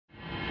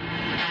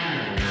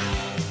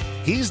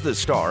He's the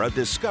star of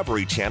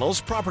Discovery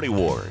Channel's Property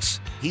Wars.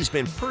 He's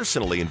been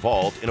personally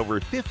involved in over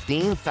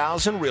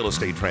 15,000 real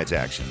estate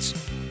transactions.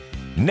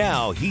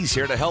 Now he's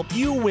here to help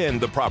you win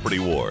the property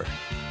war.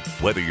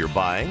 Whether you're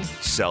buying,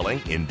 selling,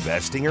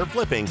 investing, or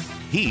flipping,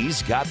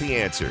 he's got the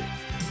answer.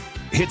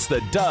 It's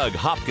the Doug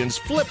Hopkins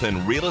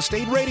Flippin' Real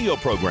Estate Radio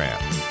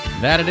Program.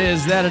 That it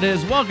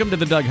is. Welcome to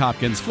the Doug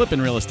Hopkins Flippin'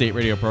 Real Estate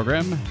Radio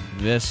Program.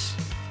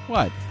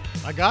 What?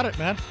 I got it,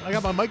 man. I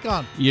got my mic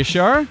on. You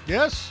sure?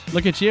 Yes.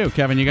 Look at you.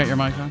 Kevin, you got your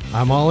mic on?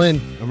 I'm all in.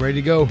 I'm ready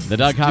to go. The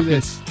Doug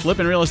Hopkins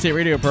Flippin' Real Estate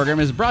Radio Program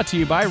is brought to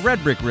you by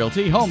Red Brick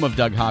Realty, home of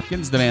Doug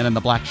Hopkins, the man in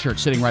the black shirt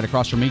sitting right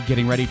across from me,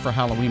 getting ready for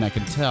Halloween, I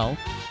can tell.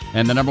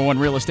 And the number one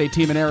real estate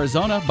team in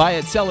Arizona. Buy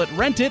it, sell it,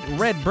 rent it,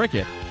 Red Brick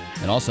it.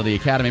 And also the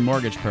Academy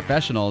Mortgage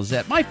Professionals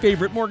at my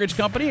favorite mortgage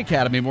company,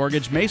 Academy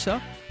Mortgage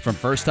Mesa. From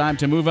first time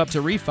to move up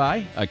to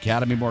refi,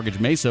 Academy Mortgage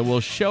Mesa will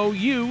show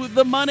you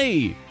the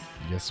money.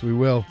 Yes, we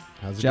will.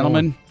 How's it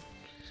Gentlemen,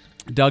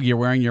 going? Doug, you're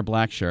wearing your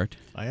black shirt.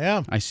 I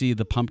am. I see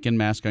the pumpkin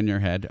mask on your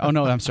head. Oh,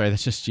 no, I'm sorry.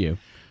 That's just you.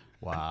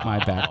 Wow.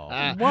 My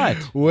bad.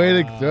 What? Way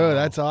to go.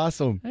 That's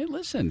awesome. Hey,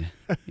 listen.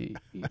 You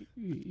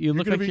You're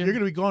look gonna like be, you're going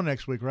to be gone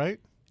next week, right?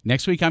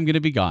 Next week, I'm going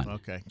to be gone.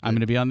 Okay. Good. I'm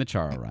going to be on the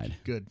Charo ride.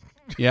 Good.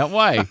 Yeah,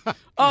 why?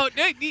 Oh,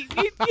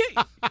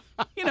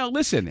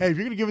 listen. Hey, if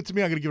you're going to give it to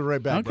me, I'm going to give it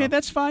right back. Okay, bro.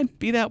 that's fine.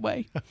 Be that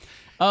way.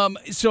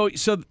 So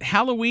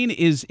Halloween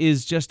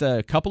is just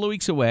a couple of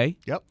weeks away.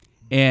 Yep.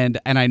 And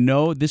I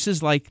know this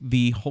is like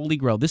the holy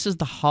grail. This is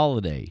the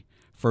holiday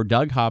for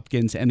Doug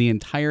Hopkins and the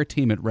entire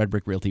team at Red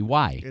Brick Realty.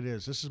 Why? It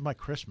is. This is my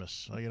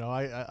Christmas.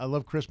 I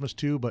love Christmas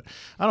too, but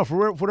I don't know,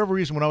 for whatever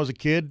reason, when I was a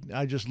kid,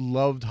 I just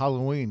loved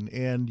Halloween.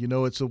 And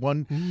it's the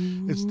one.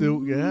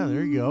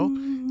 There you go.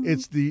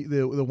 It's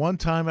the one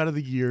time out of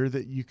the year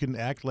that you can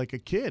act like a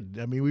kid.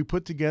 I mean, we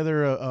put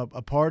together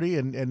a party,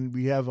 and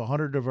we have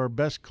 100 of our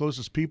best,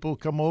 closest people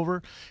come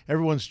over.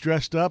 Everyone's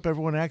dressed up.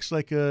 Everyone acts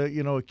like a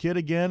kid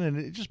again, and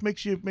it just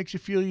makes you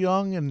feel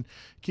young and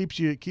keeps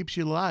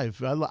you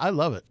alive. I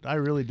love it. I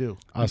really do.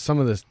 Some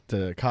of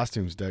the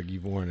costumes, Doug,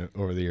 you've worn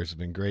over the years have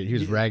been great. He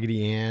was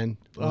Raggedy Ann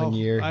one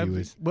year.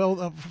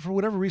 For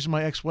whatever reason,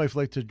 my ex-wife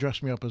liked to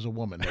dress me up as a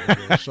woman.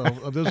 So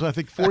those, I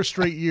think, 4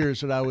 straight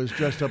years that I was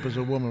dressed up as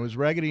a woman. It was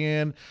Raggedy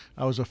Ann.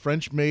 I was a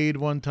French maid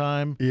one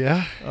time.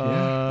 Yeah.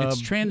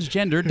 It's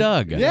transgender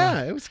Doug.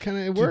 Yeah, it was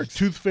it worked.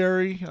 Tooth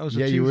Fairy. I was a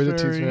Tooth Fairy. Yeah, you were the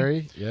Tooth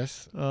Fairy.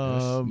 Yes.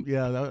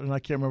 Yeah, and I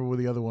can't remember what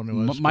the other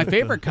one was. My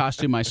favorite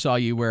costume I saw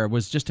you wear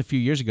was just a few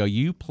years ago.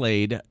 You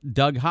played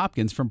Doug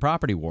Hopkins from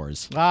Property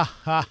Wars. Ah,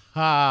 ha,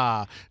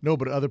 ha. No,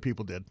 but other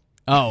people did.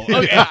 Oh,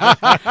 okay.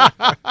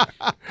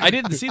 I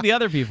didn't see the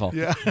other people.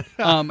 Yeah.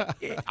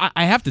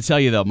 I have to tell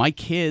you, though, my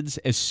kids,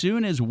 as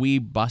soon as we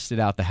busted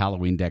out the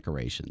Halloween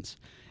decorations,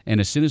 and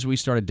as soon as we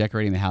started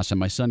decorating the house, and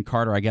my son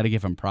Carter, I got to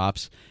give him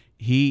props.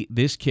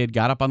 This kid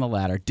got up on the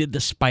ladder, did the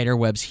spider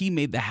webs. He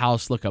made the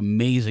house look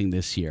amazing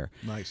this year.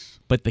 Nice.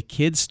 But the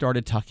kids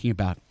started talking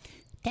about,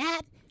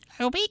 Dad,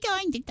 are we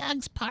going to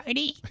Doug's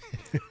party?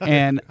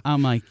 and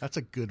I'm like, that's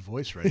a good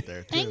voice right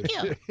there, too. Thank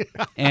you.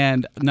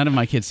 And none of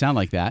my kids sound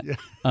like that.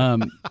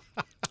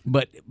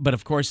 But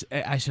of course,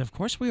 I said, of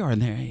course we are.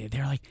 And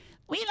they're like,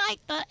 We like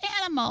the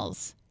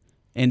animals.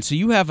 and so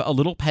you have a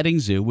little petting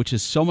zoo, which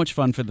is so much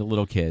fun for the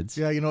little kids.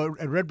 Yeah,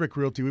 at Red Brick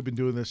Realty, we've been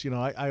doing this.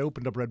 I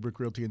opened up Red Brick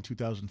Realty in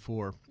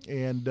 2004.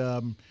 And,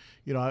 of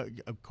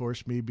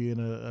course, me being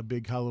a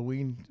big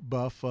Halloween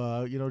buff,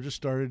 just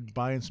started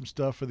buying some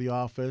stuff for the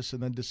office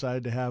and then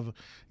decided to have,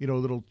 a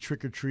little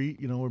trick-or-treat.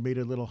 We made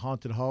a little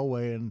haunted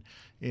hallway and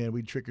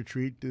we'd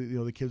trick-or-treat.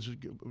 The kids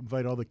would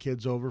invite all the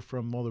kids over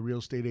from all the real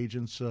estate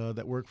agents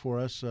that work for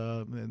us.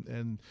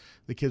 And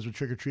the kids would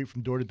trick-or-treat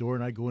from door to door,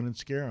 and I'd go in and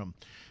scare them.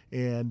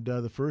 And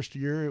the first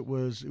year it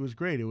was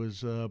great. It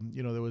was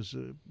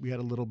we had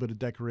a little bit of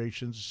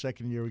decorations. The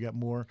second year we got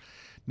more.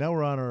 Now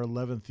we're on our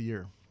 11th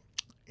year,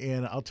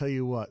 and I'll tell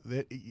you what,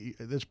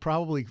 there's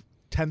probably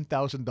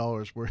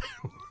 $10,000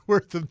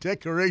 worth of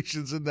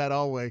decorations in that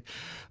hallway.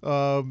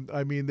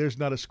 There's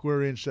not a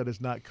square inch that is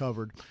not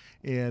covered.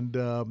 And,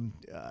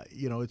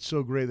 it's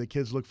so great. The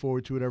kids look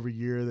forward to it every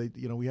year.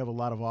 We have a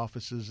lot of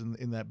offices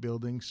in that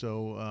building.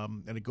 So,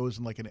 and it goes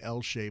in like an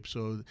L shape.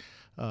 So,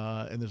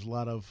 and there's a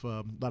lot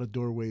of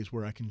doorways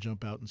where I can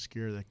jump out and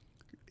scare the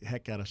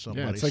heck out of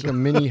somebody. Yeah, it's like a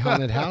mini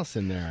haunted house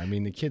in there. I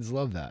mean, the kids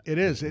love that. It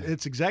is.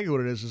 It's exactly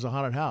what it is a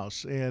haunted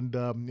house. And,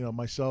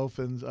 myself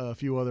and a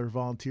few other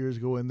volunteers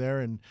go in there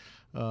and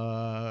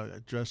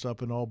dress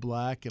up in all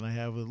black, and I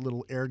have a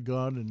little air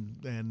gun,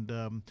 and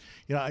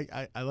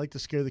I like to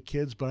scare the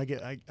kids, but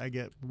I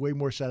get way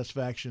more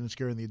satisfaction in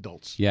scaring the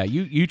adults. Yeah,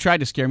 you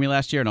tried to scare me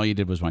last year, and all you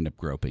did was wind up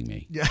groping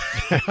me. Yeah.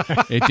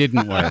 It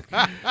didn't work.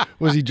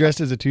 Was he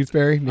dressed as a tooth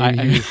fairy? Maybe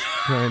he was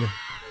trying to...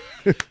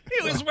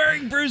 He was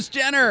wearing Bruce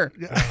Jenner.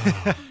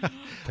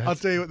 I'll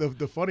tell you what,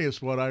 the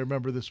funniest one, I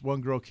remember this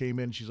one girl came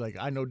in, she's like,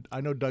 I know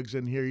Doug's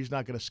in here, he's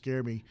not going to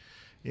scare me.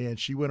 And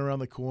she went around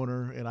the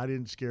corner, and I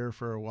didn't scare her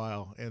for a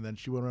while. And then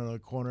she went around the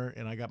corner,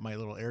 and I got my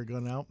little air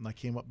gun out, and I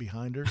came up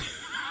behind her.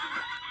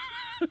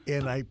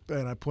 and I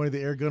pointed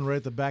the air gun right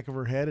at the back of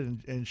her head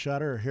and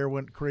shot her. Her hair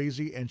went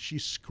crazy, and she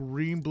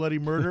screamed bloody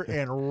murder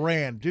and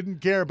ran. Didn't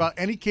care about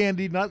any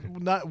candy, not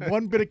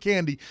one bit of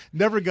candy.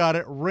 Never got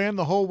it. Ran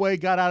the whole way.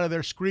 Got out of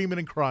there screaming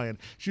and crying.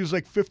 She was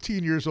like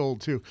 15 years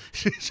old too.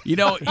 You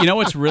know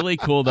what's really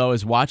cool though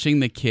is watching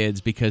the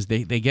kids, because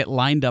they get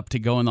lined up to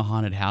go in the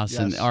haunted house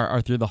and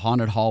are through the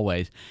haunted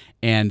hallways.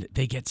 And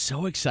they get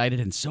so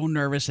excited and so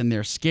nervous, and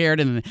they're scared,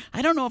 and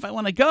I don't know if I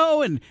want to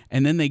go, and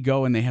then they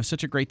go and they have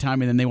such a great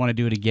time, and then they want to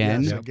do it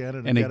again, yes,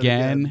 and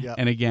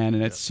again,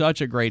 and it's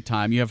such a great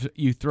time.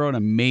 You throw an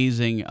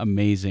amazing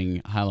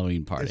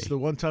Halloween party. It's the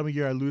one time a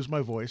year I lose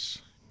my voice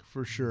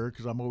for sure,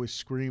 because I'm always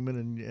screaming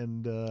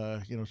and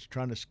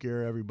trying to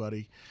scare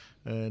everybody.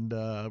 And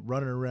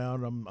running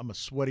around, I'm a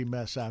sweaty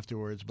mess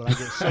afterwards, but I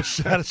get such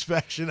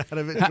satisfaction out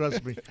of it.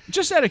 Trust me.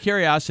 Just out of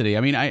curiosity,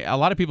 I mean, a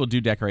lot of people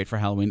do decorate for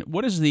Halloween.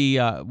 What is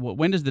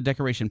when does the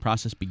decoration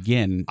process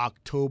begin?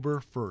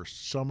 October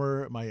 1st.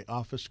 Summer, my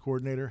office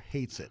coordinator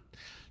hates it.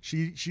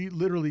 She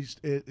literally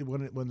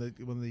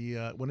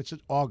when it's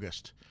in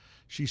August,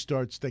 she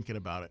starts thinking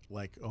about it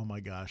like, oh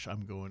my gosh,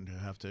 I'm going to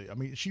have to. I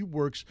mean, she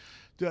works.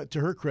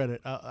 To her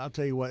credit, I'll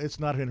tell you what, it's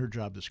not in her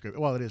job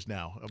description. Well, it is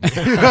now.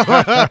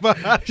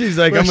 She's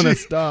like, I'm going to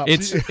stop.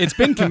 It's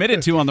been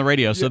committed to on the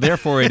radio, so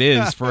therefore it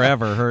is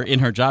forever in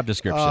her job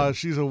description.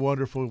 She's a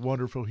wonderful,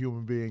 wonderful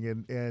human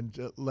being,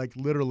 and like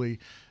literally,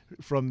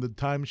 from the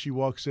time she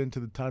walks in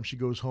to the time she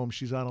goes home,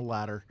 she's on a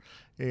ladder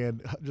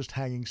and just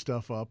hanging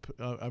stuff up.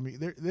 I mean,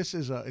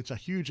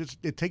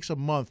 it takes a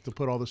month to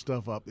put all the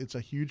stuff up. It's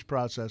a huge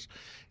process,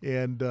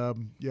 and I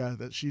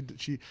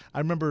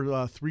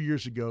remember 3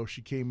 years ago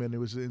she came in. It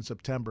was in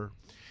September,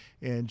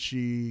 and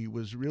she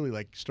was really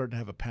like starting to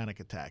have a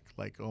panic attack.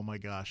 Like, oh my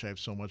gosh, I have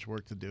so much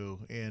work to do,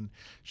 and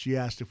she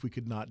asked if we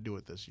could not do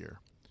it this year,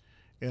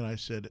 and I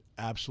said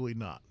absolutely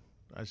not.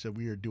 I said,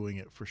 we are doing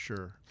it for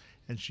sure.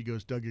 And she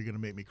goes, Doug, you're going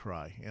to make me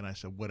cry. And I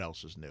said, what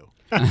else is new?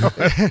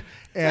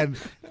 and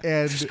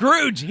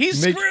Scrooge,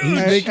 he's Scrooge.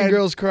 He's making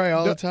girls cry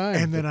all the time.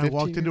 And then I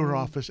walked into her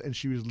office, and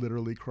she was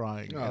literally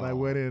crying. Oh. And I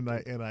went in,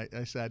 and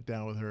I sat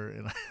down with her,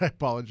 and I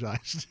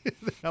apologized.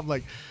 I'm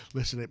like,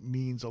 listen, it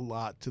means a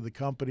lot to the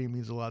company. It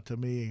means a lot to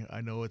me.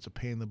 I know it's a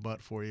pain in the butt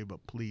for you,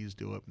 but please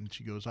do it. And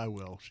she goes, I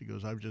will. She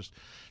goes,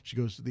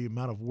 the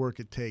amount of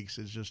work it takes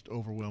is just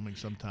overwhelming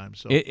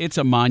sometimes. So it's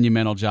a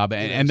monumental job.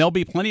 And there'll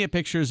be plenty of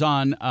pictures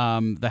on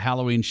the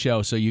Halloween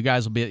show, so you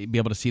guys will be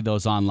able to see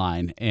those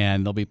online,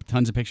 and there'll be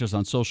tons of pictures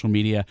on social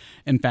media.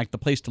 In fact, the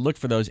place to look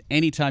for those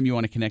anytime you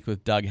want to connect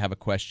with Doug, have a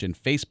question,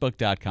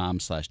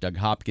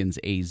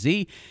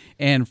 facebook.com/DougHopkinsAZ.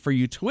 And for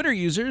you Twitter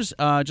users,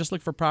 just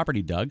look for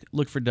Property Doug.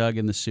 Look for Doug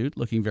in the suit,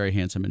 looking very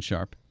handsome and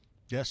sharp.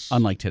 Yes.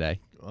 Unlike today.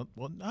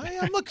 Well, I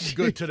am looking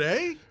good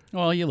today.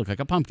 Well, you look like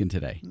a pumpkin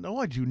today. No,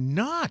 I do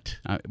not.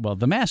 Well,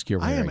 the mask you're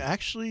wearing. I am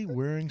actually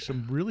wearing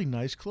some really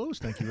nice clothes.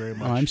 Thank you very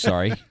much. Oh, I'm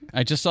sorry.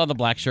 I just saw the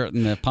black shirt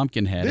and the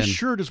pumpkin head. This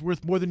shirt is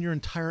worth more than your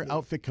entire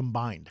outfit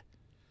combined.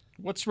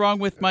 What's wrong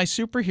with my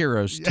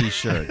superheroes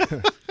T-shirt?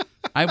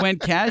 I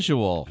went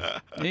casual.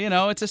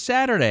 It's a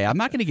Saturday. I'm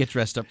not going to get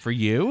dressed up for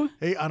you.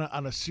 Hey, on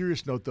a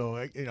serious note, though,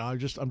 I'm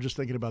just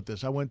thinking about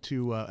this. I went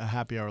to a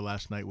happy hour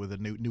last night with a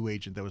new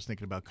agent that was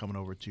thinking about coming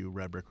over to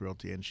Red Brick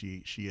Realty, and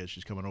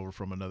she's coming over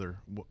from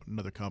another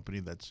company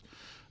that's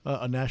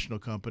a national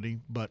company.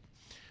 But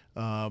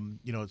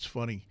it's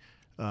funny.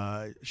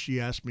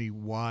 She asked me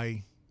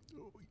why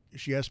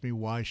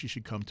she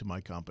should come to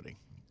my company.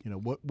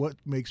 What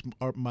makes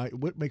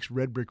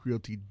Red Brick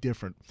Realty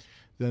different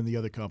than the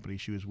other company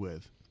she was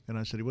with. And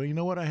I said, well, you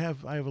know what? I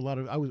have a lot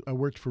of. I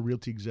worked for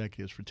Realty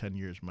Executives for 10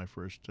 years. My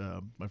first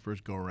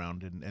go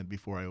around, and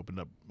before I opened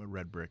up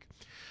Red Brick.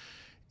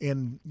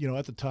 And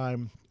at the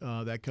time,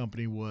 that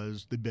company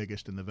was the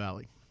biggest in the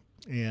valley,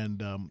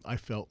 and I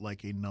felt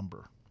like a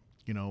number.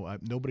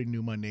 Nobody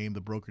knew my name.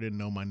 The broker didn't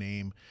know my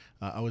name.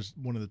 I was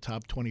one of the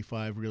top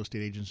 25 real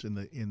estate agents in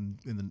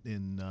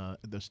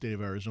the state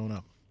of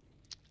Arizona.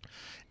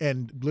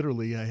 And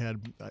literally,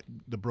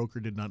 the broker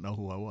did not know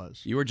who I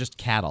was. You were just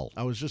cattle.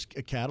 I was just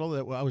a cattle.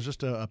 I was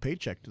just a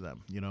paycheck to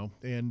them,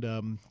 And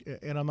I'm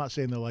not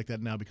saying they're like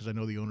that now, because I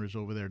know the owners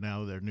over there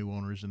now. They're new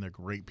owners, and they're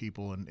great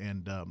people.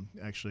 And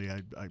actually,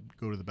 I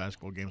go to the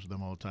basketball games with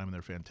them all the time, and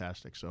they're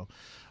fantastic. So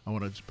I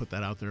want to just put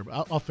that out there.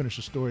 I'll finish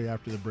the story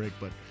after the break,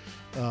 but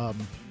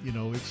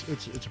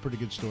it's a pretty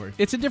good story.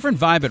 It's a different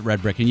vibe at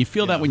Red Brick, and you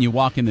feel that when you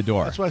walk in the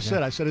door. That's what I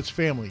said. I said it's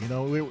family.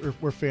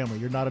 We're family.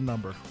 You're not a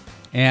number.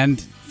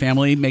 And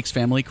family makes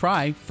family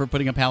cry for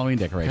putting up Halloween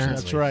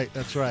decorations. That's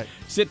right.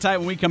 Sit tight.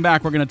 When we come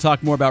back, we're going to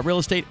talk more about real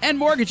estate and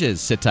mortgages.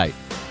 Sit tight.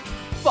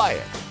 Buy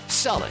it,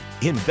 sell it,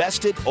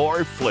 invest it,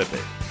 or flip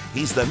it.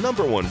 He's the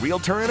 #1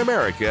 realtor in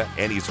America,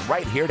 and he's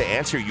right here to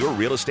answer your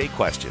real estate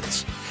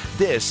questions.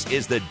 This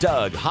is the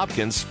Doug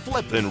Hopkins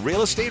Flippin'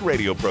 Real Estate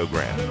Radio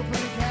Program.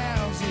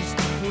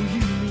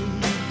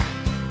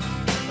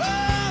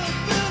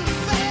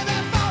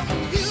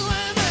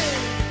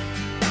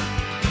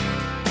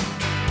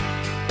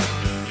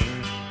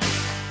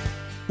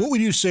 What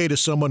would you say to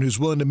someone who's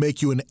willing to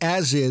make you an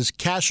as-is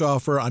cash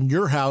offer on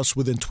your house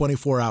within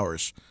 24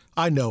 hours?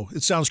 I know,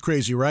 it sounds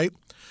crazy, right?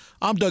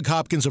 I'm Doug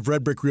Hopkins of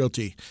Red Brick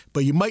Realty,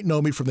 but you might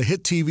know me from the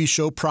hit TV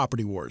show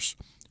Property Wars.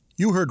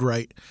 You heard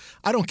right.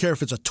 I don't care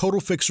if it's a total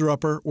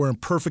fixer-upper or in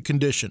perfect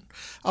condition.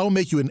 I will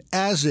make you an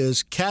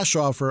as-is cash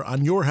offer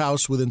on your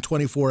house within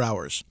 24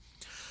 hours.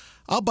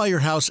 I'll buy your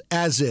house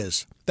as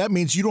is. That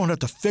means you don't have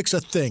to fix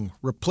a thing,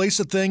 replace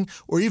a thing,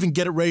 or even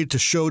get it ready to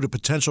show to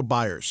potential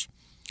buyers.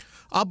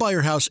 I'll buy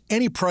your house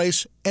any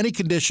price, any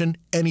condition,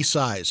 any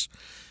size.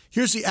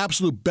 Here's the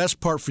absolute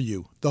best part for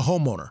you, the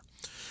homeowner.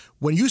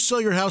 When you sell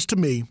your house to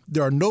me,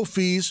 there are no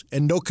fees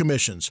and no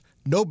commissions,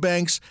 no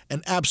banks,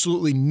 and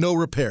absolutely no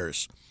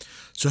repairs.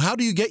 So how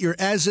do you get your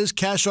as-is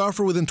cash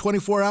offer within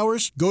 24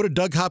 hours? Go to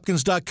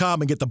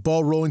DougHopkins.com and get the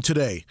ball rolling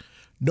today.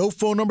 No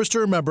phone numbers to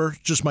remember,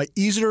 just my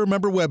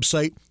easy-to-remember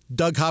website,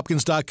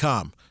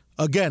 DougHopkins.com.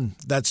 Again,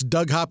 that's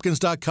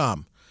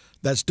DougHopkins.com.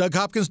 That's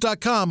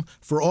DougHopkins.com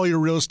for all your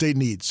real estate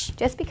needs.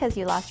 Just because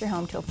you lost your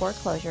home to a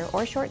foreclosure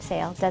or short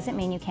sale doesn't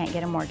mean you can't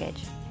get a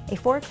mortgage. A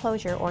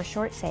foreclosure or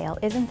short sale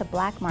isn't the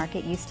black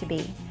market used to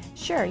be.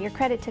 Sure, your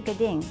credit took a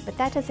ding, but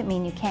that doesn't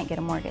mean you can't get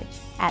a mortgage.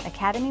 At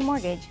Academy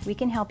Mortgage, we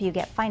can help you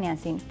get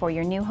financing for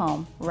your new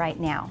home right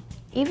now.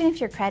 Even if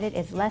your credit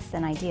is less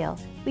than ideal,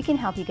 we can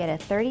help you get a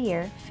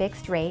 30-year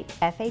fixed-rate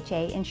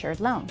FHA insured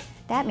loan.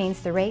 That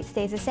means the rate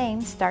stays the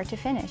same start to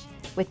finish,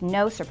 with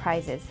no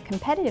surprises,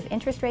 competitive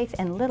interest rates,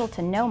 and little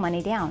to no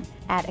money down.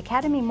 At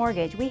Academy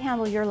Mortgage, we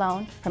handle your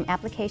loan from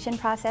application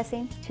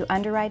processing to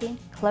underwriting,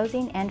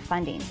 closing, and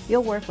funding.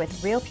 You'll work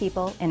with real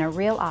people in a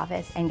real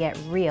office and get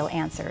real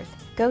answers.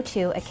 Go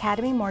to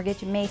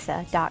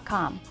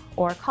academymortgagemesa.com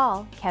or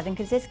call Kevin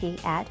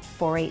Kaziski at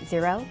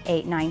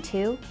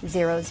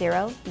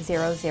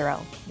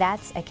 480-892-0000.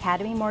 That's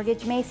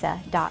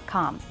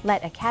academymortgagemesa.com.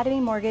 Let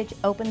Academy Mortgage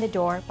open the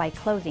door by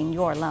closing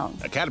your loan.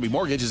 Academy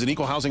Mortgage is an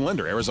equal housing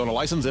lender. Arizona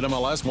license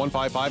NMLS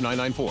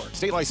 155994.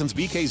 State license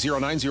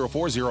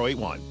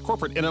BK0904081.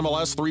 Corporate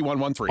NMLS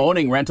 3113.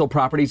 Owning rental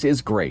properties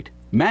is great.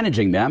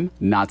 Managing them,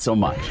 not so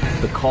much.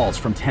 The calls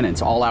from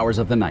tenants all hours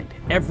of the night,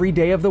 every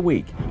day of the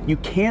week. You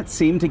can't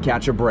seem to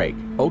catch a break.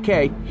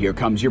 Okay, here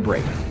comes your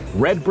break.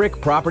 Red Brick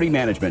Property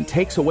Management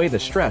takes away the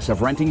stress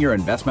of renting your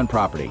investment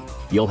property.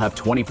 You'll have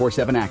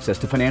 24/7 access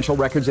to financial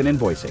records and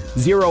invoicing,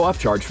 zero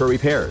upcharge for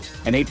repairs,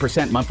 an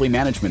 8% monthly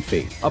management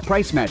fee, a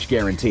price match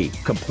guarantee,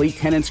 complete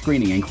tenant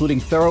screening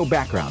including thorough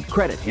background,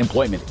 credit,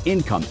 employment,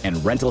 income,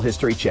 and rental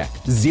history check,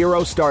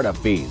 zero startup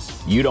fees.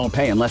 You don't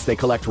pay unless they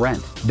collect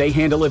rent. They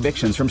handle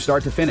evictions from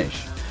start to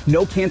finish.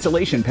 No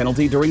cancellation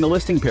penalty during the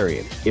listing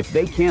period. If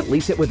they can't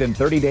lease it within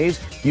 30 days,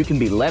 you can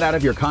be let out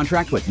of your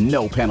contract with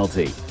no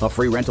penalty. A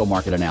free rental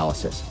market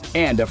analysis.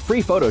 And a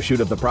free photo shoot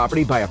of the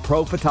property by a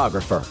pro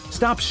photographer.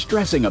 Stop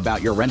stressing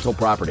about your rental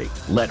property.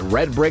 Let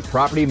Red Brick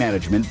Property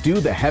Management do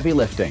the heavy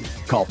lifting.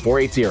 Call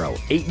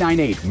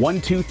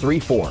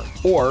 480-898-1234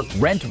 or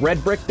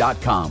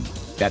rentredbrick.com.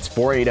 That's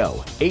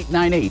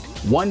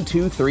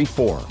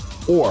 480-898-1234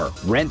 or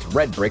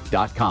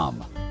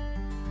rentredbrick.com.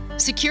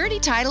 Security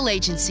Title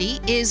Agency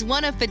is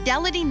one of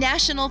Fidelity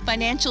National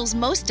Financial's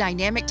most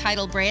dynamic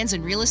title brands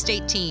and real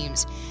estate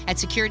teams. At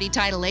Security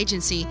Title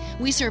Agency,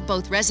 we serve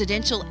both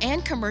residential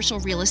and commercial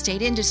real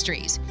estate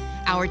industries.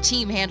 Our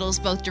team handles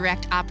both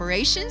direct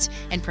operations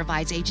and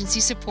provides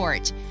agency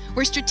support.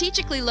 We're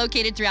strategically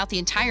located throughout the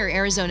entire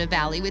Arizona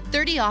Valley with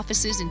 30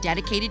 offices and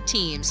dedicated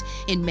teams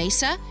in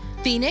Mesa,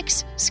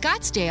 Phoenix,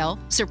 Scottsdale,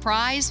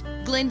 Surprise,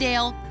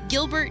 Glendale,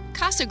 Gilbert,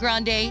 Casa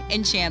Grande,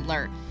 and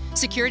Chandler.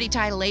 Security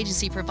Title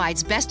Agency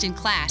provides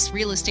best-in-class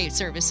real estate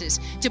services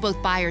to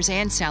both buyers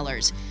and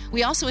sellers.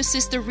 We also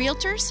assist the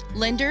realtors,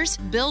 lenders,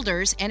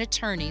 builders, and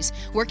attorneys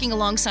working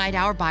alongside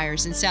our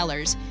buyers and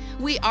sellers.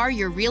 We are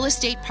your real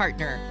estate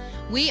partner.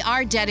 We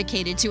are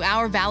dedicated to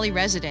our Valley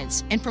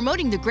residents and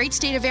promoting the great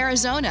state of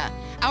Arizona.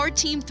 Our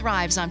team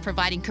thrives on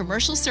providing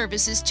commercial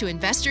services to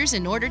investors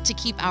in order to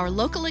keep our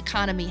local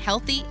economy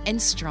healthy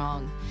and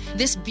strong.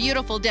 This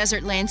beautiful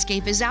desert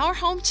landscape is our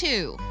home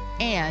too,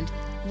 and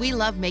we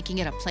love making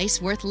it a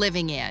place worth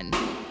living in.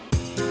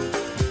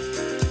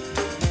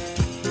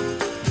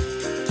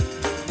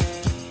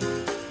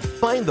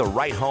 Find the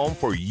right home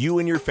for you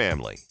and your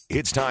family.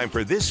 It's time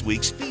for this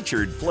week's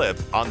featured flip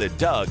on the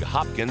Doug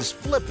Hopkins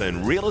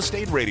Flippin' Real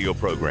Estate Radio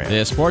program.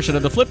 This portion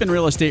of the Flippin'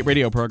 Real Estate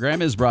Radio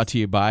program is brought to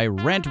you by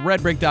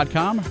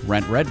RentRedbrick.com.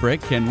 Rent Red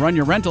Brick can run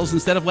your rentals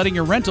instead of letting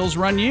your rentals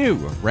run you.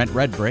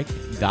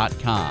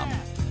 RentRedbrick.com.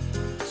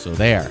 So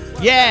there.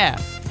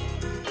 Yeah!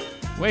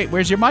 Wait,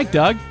 where's your mic,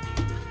 Doug?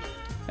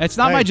 It's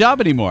not my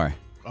job anymore.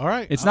 All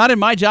right. It's not in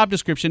my job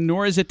description,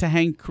 nor is it to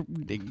hang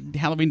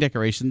Halloween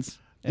decorations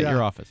at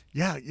your office.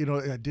 Yeah, you know,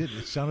 I did.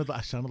 I sounded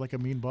like a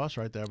mean boss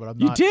right there, but I'm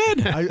not. You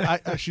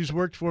did. She's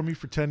worked for me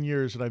for 10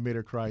 years, and I made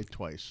her cry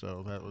twice,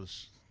 so that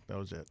was That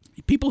was it.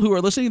 People who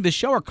are listening to the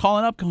show are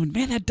calling up going,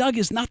 man, that Doug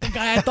is not the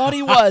guy I thought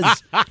he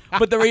was.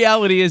 But the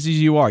reality is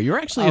you are. You're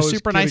actually a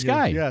super nice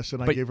guy. Yes,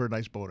 and I gave her a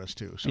nice bonus,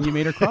 too. So. And you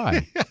made her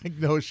cry.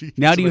 No, she.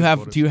 Now, do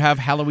you have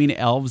Halloween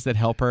elves that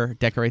help her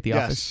decorate the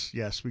office?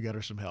 Yes, we got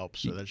her some help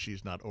so that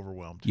she's not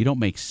overwhelmed. You don't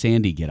make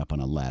Sandy get up on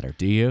a ladder,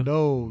 do you?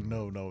 No.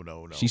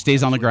 She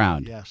stays on the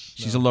ground. Yes.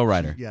 She's a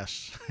lowrider.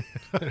 Yes.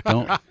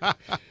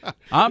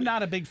 I'm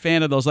not a big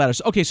fan of those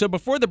ladders. Okay, so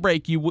before the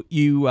break, you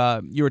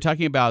were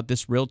talking about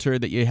this realtor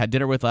that you had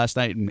dinner with last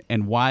night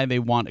and why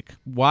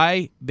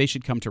they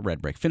should come to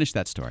Red Brick. Finish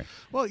that story.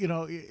 Well,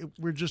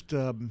 we're just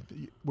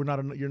you're not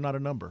a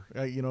number.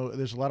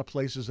 There's a lot of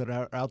places that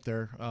are out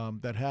there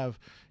that have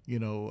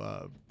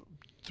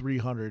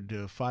 300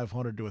 to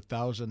 500 to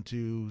 1,000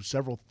 to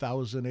several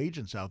thousand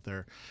agents out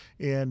there,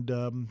 and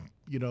and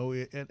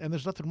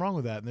there's nothing wrong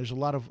with that. And there's a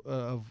lot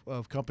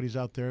of companies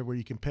out there where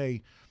you can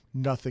pay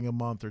nothing a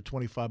month or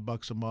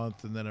 $25 a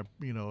month, and then a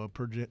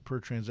per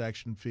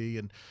transaction fee,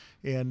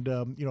 and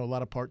a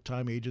lot of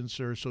part-time agents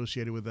are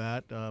associated with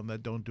that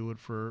that don't do it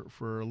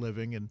for a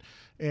living,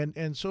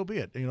 and so be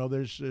it.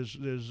 There's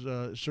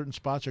certain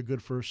spots are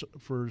good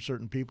for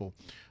certain people.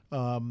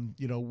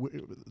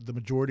 The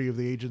majority of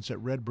the agents at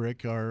Red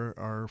Brick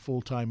are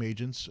full-time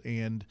agents,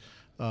 and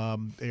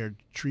they are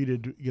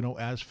treated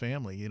as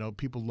family.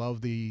 People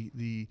love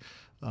the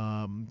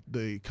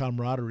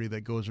camaraderie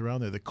that goes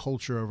around there, the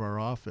culture of our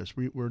office.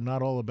 We're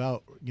not all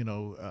about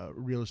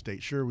real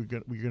estate. Sure, we're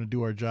going to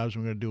do our jobs,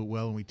 and we're going to do it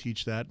well, and we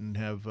teach that and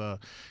have a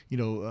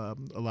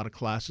lot of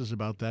classes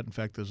about that. In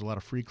fact, there's a lot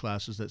of free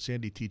classes that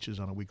Sandy teaches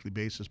on a weekly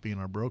basis, being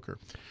our broker.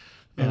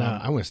 And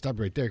I want to stop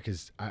right there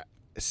because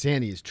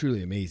Sandy is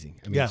truly amazing.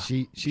 I mean, yeah,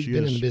 she's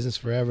been in the business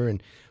forever,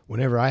 and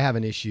whenever I have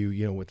an issue,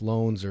 with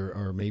loans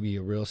or maybe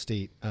a real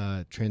estate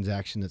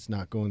transaction that's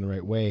not going the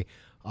right way,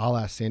 I'll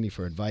ask Sandy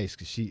for advice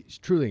because she's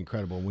truly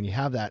incredible. When you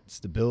have that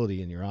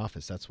stability in your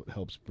office, that's what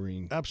helps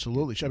bring.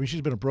 Absolutely. I mean,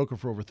 she's been a broker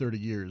for over 30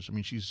 years. I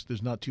mean,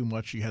 there's not too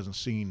much she hasn't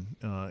seen.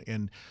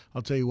 And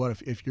I'll tell you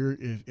what, if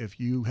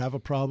you have a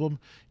problem,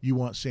 you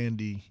want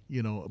Sandy,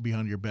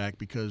 behind your back,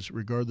 because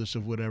regardless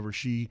of whatever,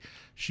 she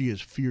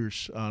is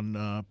fierce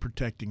on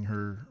protecting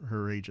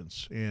her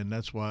agents, and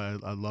that's why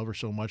I love her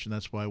so much. And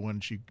that's why when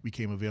she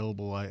became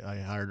available, I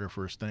hired her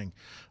first thing.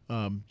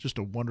 Just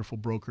a wonderful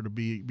broker to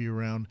be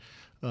around.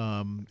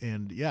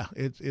 And yeah,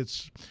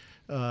 it's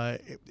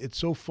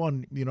so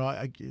fun.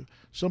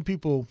 Some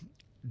people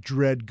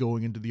dread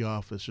going into the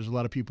office. There's a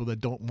lot of people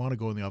that don't want to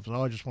go in the office.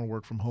 I just want to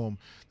work from home.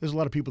 There's a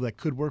lot of people that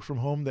could work from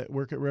home that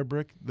work at Red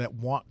Brick that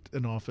want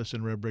an office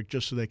in Red Brick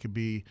just so they could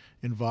be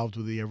involved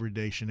with the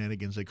everyday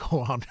shenanigans that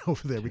go on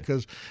over there.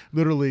 Because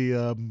literally,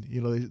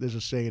 there's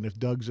a saying: if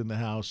Doug's in the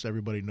house,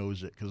 everybody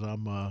knows it. Because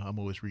I'm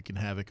always wreaking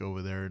havoc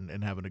over there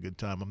and having a good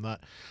time. I'm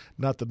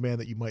not the man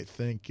that you might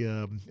think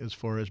as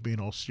far as being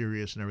all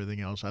serious and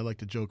everything else. I like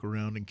to joke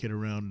around and kid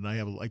around, and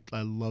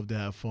I love to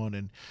have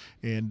fun,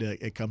 and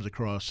it comes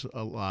across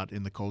a lot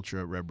in the culture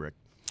at Red Brick.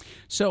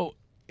 So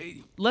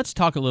let's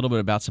talk a little bit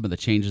about some of the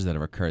changes that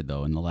have occurred,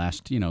 though, in the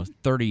last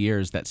 30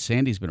 years that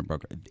Sandy's been a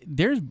broker.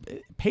 There's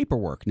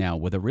paperwork now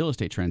with a real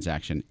estate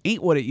transaction.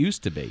 Ain't what it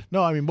used to be.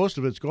 No, I mean, most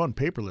of it's gone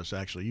paperless.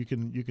 Actually, you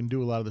can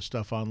do a lot of the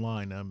stuff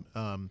online.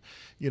 And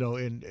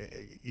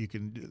you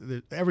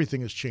can.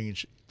 Everything has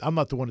changed. I'm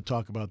not the one to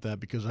talk about that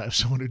because I have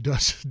someone who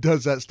does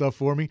that stuff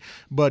for me.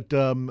 But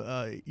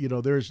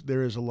there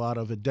is a lot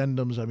of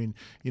addendums. I mean,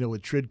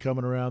 with TRID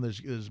coming around,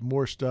 there's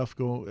more stuff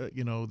that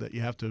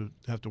you have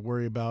to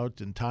worry about,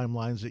 and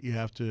timelines that you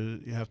have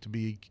to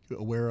be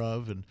aware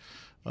of, and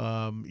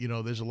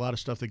there's a lot of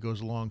stuff that goes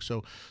along.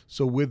 So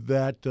with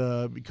that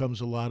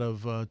becomes a lot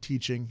of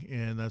teaching,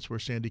 and that's where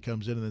Sandy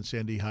comes in, and then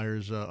Sandy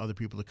hires other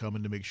people to come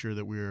in to make sure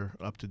that we're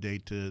up to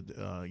date.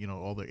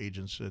 All the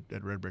agents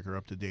at Red Brick are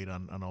up to date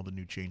on all the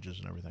new changes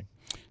and everything.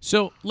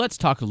 So let's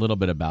talk a little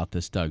bit about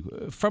this,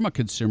 Doug, from a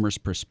consumer's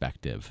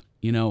perspective.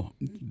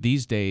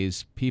 These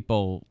days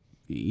people.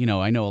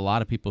 I know a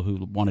lot of people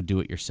who want to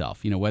do it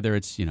yourself, whether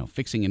it's,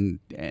 fixing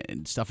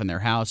and stuff in their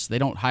house. They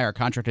don't hire a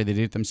contractor, they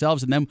do it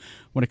themselves. And then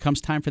when it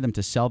comes time for them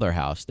to sell their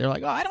house, they're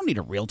like, oh, I don't need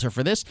a realtor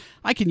for this.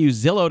 I can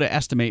use Zillow to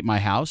estimate my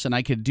house, and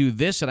I could do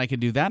this and I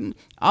could do that, and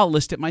I'll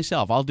list it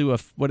myself. I'll do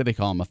what do they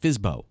call them, a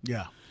FSBO.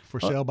 Yeah,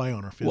 for sale by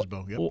owner,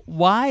 FSBO. Yep.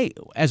 Why,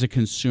 as a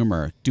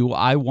consumer, do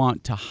I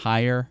want to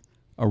hire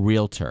a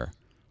realtor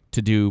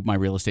to do my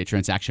real estate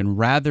transaction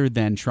rather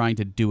than trying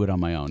to do it on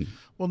my own?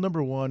 Well,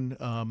 number one,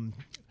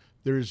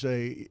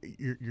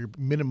 you're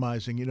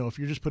minimizing, if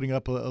you're just putting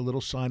up a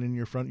little sign in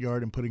your front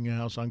yard and putting a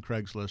house on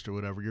Craigslist or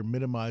whatever, you're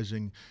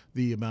minimizing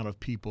the amount of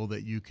people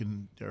that you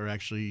are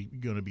actually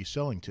going to be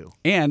selling to.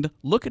 And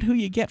look at who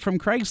you get from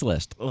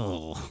Craigslist.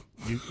 Oh,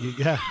 you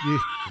got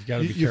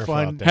to be careful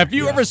out there. Have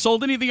you ever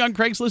sold anything on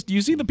Craigslist? Do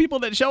you see the people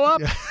that show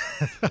up?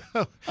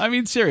 I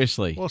mean,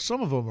 seriously. Well,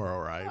 some of them are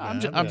all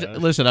right.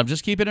 Listen, I'm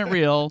just keeping it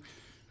real.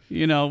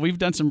 You know, we've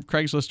done some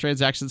Craigslist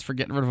transactions for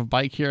getting rid of a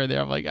bike here or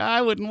there. I'm like,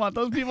 I wouldn't want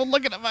those people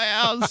looking at my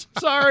house.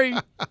 Sorry.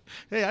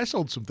 Hey, I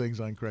sold some things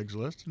on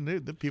Craigslist,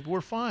 and the people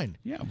were fine.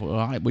 Yeah, well,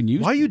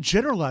 why are you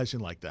generalizing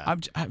like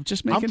that? I'm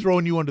just making. I'm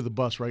throwing you under the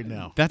bus right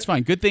now. That's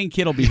fine. Good thing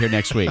Kid will be here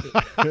next week.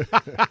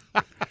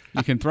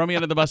 You can throw me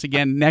under the bus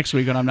again next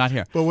week when I'm not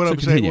here. But what So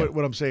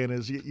I'm saying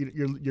is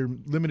you're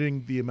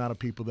limiting the amount of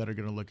people that are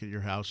going to look at your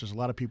house. There's a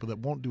lot of people that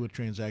won't do a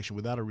transaction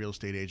without a real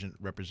estate agent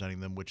representing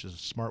them, which is a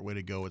smart way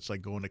to go. It's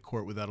like going to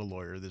court without a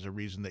lawyer. There's a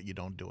reason that you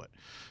don't do it.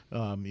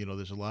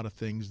 There's a lot of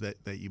things that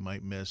you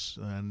might miss,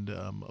 and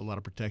a lot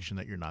of protection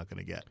that you're not going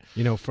to get.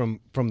 You know, from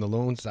the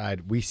loan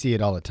side, we see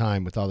it all the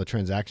time with all the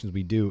transactions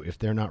we do. If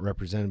they're not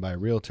represented by a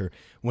realtor,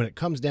 when it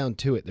comes down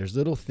to it, there's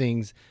little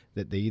things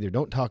that they either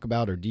don't talk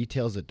about or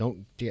details that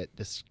don't get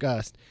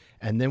discussed.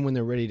 And then when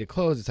they're ready to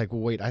close, it's like,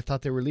 well, wait, I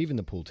thought they were leaving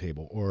the pool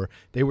table, or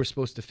they were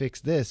supposed to fix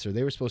this, or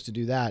they were supposed to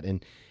do that.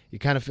 And you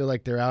kind of feel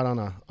like they're out on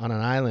an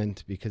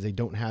island because they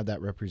don't have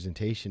that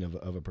representation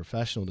of a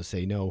professional to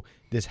say, no,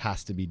 this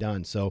has to be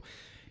done. So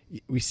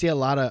we see a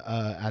lot of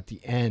at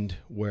the end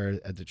where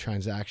at the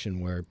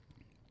transaction where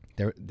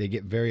they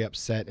get very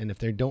upset. And if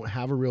they don't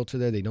have a realtor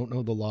there, they don't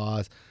know the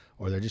laws,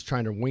 or they're just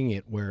trying to wing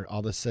it, where all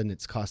of a sudden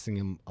it's costing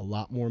them a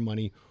lot more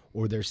money,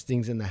 or there's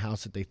things in the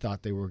house that they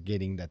thought they were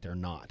getting that they're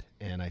not.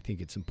 And I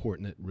think it's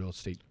important that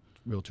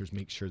realtors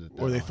make sure that.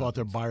 Or they thought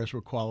their buyers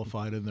were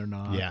qualified and they're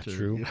not. Yeah,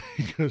 true.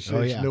 Because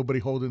there's nobody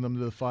holding them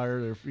to the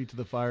fire, their feet to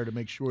the fire, to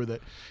make sure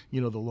that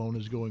the loan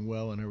is going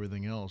well and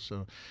everything else.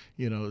 So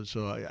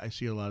I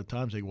see a lot of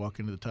times they walk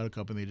into the title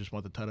company, they just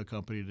want the title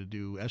company to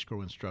do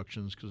escrow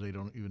instructions because they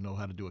don't even know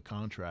how to do a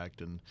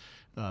contract, and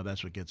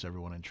that's what gets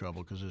everyone in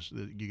trouble, because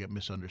you get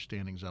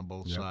misunderstandings on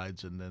both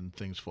sides, and then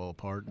things fall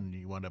apart, and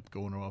you wind up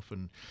going off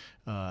and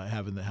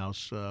having the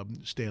house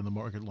stay on the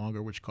market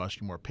longer, which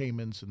costs you more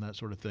payments and that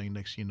sort of thing.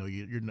 Next thing you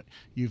know,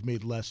 you've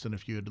made less than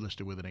if you had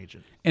listed with an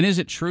agent. And is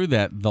it true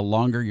that the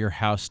longer your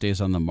house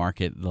stays on the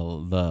market, the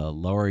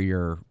lower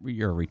your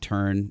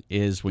return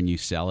is when you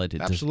sell it?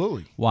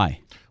 Absolutely. Why?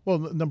 Well,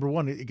 number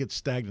one, it gets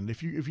stagnant.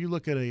 If you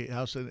look at a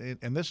house,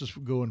 and this is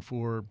going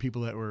for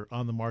people that were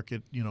on the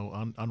market,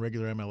 on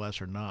regular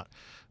MLS or not,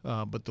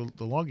 but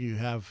the longer you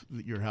have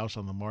your house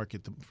on the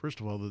market, first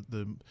of all,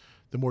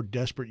 the more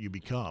desperate you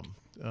become.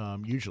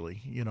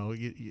 Usually,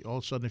 all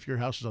of a sudden, if your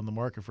house is on the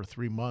market for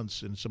 3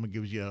 months and someone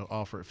gives you an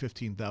offer at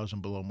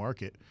 $15,000 below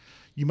market,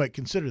 you might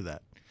consider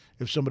that.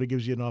 If somebody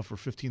gives you an offer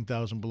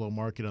 $15,000 below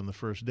market on the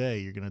first day,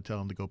 you're going to tell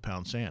them to go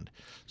pound sand.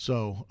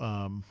 So,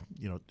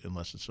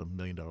 unless it's a $1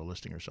 million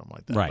listing or something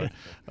like that, right?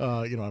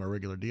 But, on a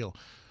regular deal.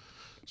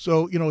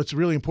 So, it's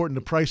really important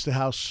to price the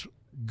house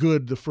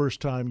good the first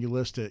time you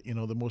list it.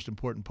 The most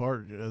important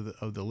part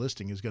of the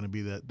listing is going to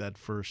be that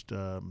first,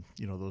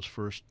 those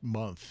first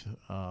month.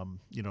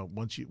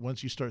 Once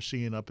you start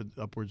seeing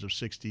upwards of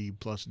 60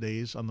 plus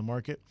days on the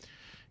market,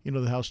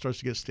 the house starts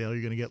to get stale.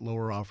 You're going to get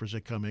lower offers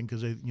that come in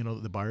because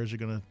the buyers are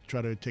going to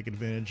try to take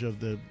advantage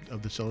of the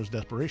seller's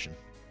desperation.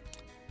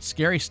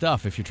 Scary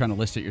stuff if you're trying to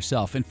list it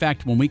yourself. In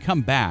fact, when we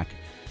come back,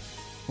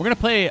 we're going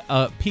to play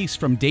a piece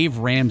from Dave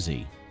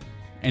Ramsey.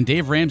 And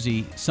Dave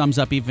Ramsey sums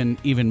up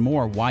even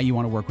more why you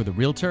want to work with a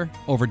realtor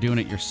over doing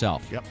it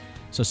yourself. Yep.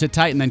 So sit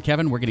tight, and then,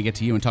 Kevin, we're going to get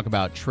to you and talk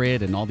about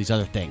TRID and all these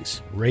other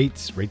things.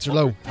 Rates are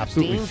low.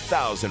 Absolutely.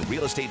 15,000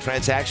 real estate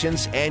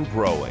transactions and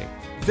growing.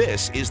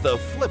 This is the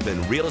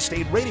Flippin' Real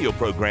Estate Radio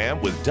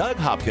program with Doug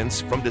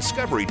Hopkins from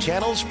Discovery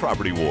Channel's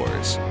Property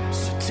Wars.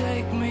 So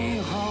take me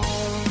home.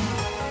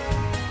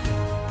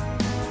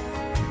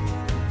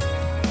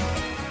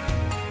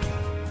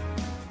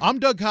 I'm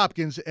Doug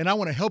Hopkins, and I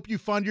want to help you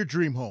find your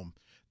dream home.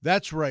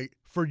 That's right.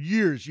 For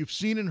years, you've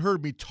seen and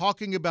heard me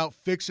talking about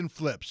fix and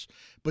flips.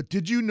 But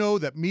did you know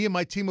that me and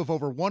my team of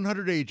over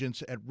 100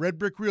 agents at Red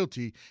Brick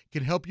Realty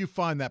can help you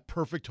find that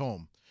perfect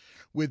home?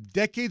 With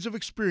decades of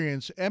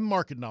experience and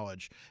market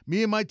knowledge,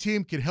 me and my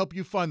team can help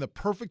you find the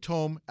perfect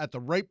home at the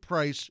right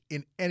price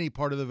in any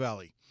part of the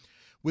valley.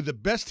 With the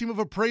best team of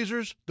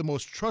appraisers, the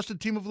most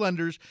trusted team of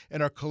lenders,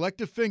 and our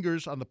collective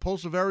fingers on the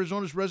pulse of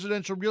Arizona's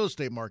residential real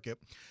estate market,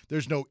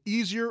 there's no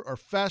easier or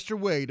faster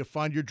way to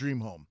find your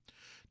dream home.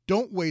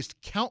 Don't waste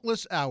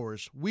countless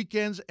hours,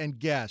 weekends, and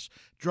gas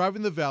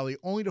driving the valley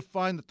only to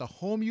find that the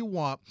home you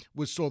want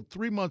was sold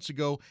 3 months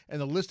ago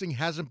and the listing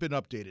hasn't been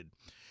updated.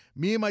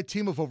 Me and my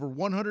team of over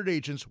 100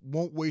 agents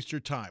won't waste your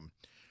time.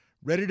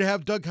 Ready to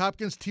have Doug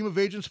Hopkins' team of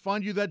agents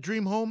find you that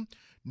dream home?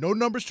 No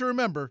numbers to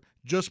remember,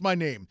 just my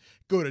name.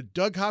 Go to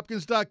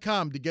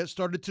DougHopkins.com to get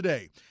started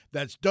today.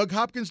 That's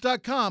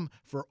DougHopkins.com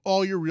for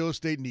all your real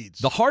estate needs.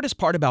 The hardest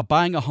part about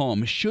buying a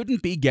home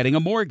shouldn't be getting a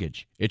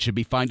mortgage. It should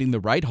be finding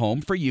the right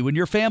home for you and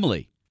your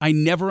family. I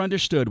never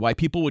understood why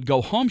people would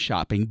go home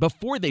shopping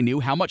before they knew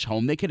how much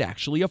home they could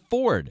actually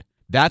afford.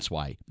 That's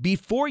why,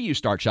 before you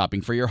start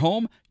shopping for your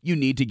home, you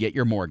need to get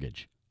your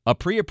mortgage. A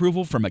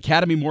pre-approval from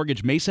Academy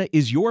Mortgage Mesa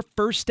is your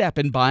first step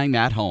in buying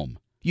that home.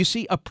 You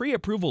see, a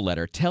pre-approval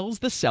letter tells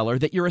the seller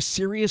that you're a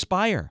serious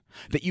buyer,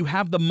 that you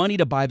have the money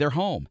to buy their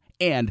home,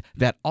 and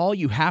that all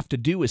you have to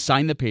do is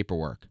sign the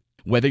paperwork.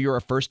 Whether you're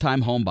a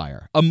first-time home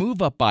buyer, a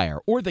move-up buyer,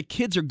 or the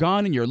kids are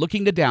gone and you're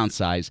looking to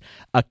downsize,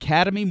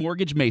 Academy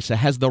Mortgage Mesa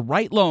has the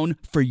right loan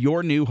for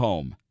your new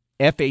home.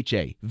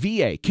 FHA,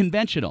 VA,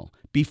 conventional.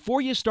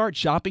 Before you start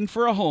shopping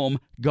for a home,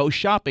 go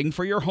shopping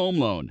for your home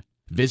loan.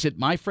 Visit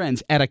my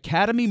friends at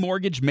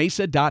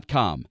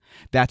academymortgagemesa.com.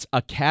 That's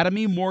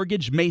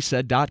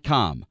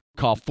academymortgagemesa.com.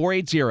 Call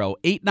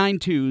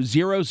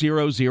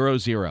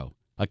 480-892-0000.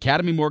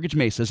 Academy Mortgage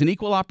Mesa is an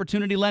equal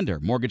opportunity lender.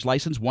 Mortgage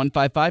license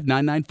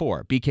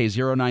 155994,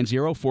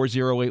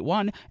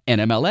 BK0904081,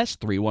 NMLS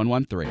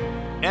 3113.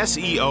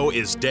 SEO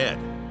is dead.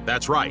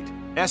 That's right.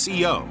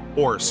 SEO,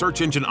 or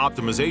search engine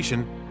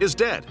optimization, is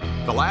dead.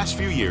 The last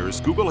few years,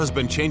 Google has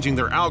been changing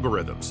their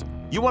algorithms.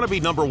 You want to be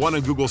number one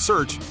in Google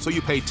search, so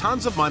you pay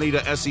tons of money to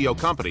SEO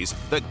companies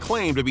that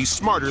claim to be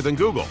smarter than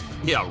Google.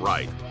 Yeah,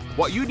 right.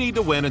 What you need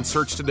to win in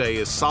search today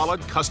is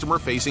solid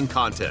customer-facing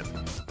content.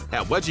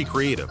 At Wedgie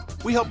Creative,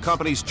 we help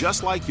companies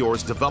just like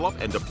yours develop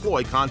and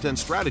deploy content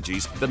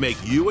strategies that make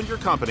you and your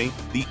company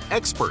the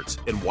experts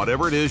in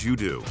whatever it is you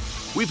do.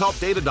 We've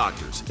helped data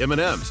doctors,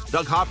 M&M's,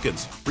 Doug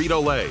Hopkins,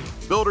 Frito-Lay,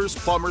 builders,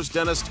 plumbers,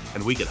 dentists,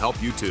 and we can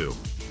help you too.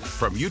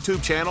 From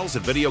YouTube channels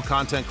and video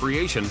content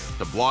creation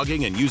to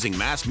blogging and using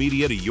mass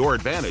media to your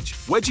advantage,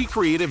 Wedgie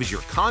Creative is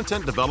your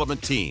content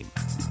development team.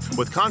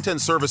 With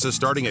content services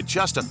starting at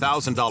just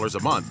 $1,000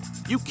 a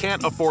month, you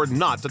can't afford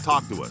not to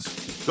talk to us.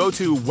 Go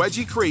to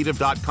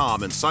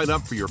wedgiecreative.com and sign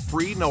up for your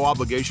free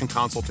no-obligation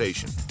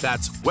consultation.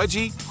 That's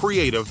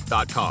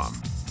wedgiecreative.com.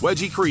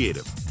 Wedgie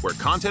Creative, where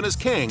content is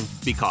king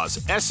because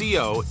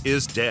SEO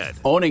is dead.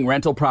 Owning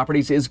rental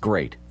properties is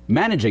great.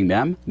 Managing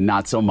them,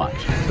 not so much.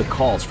 The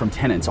calls from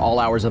tenants all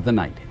hours of the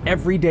night,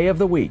 every day of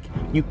the week.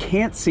 You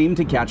can't seem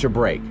to catch a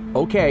break.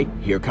 Okay,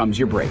 here comes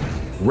your break.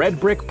 Red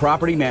Brick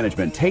Property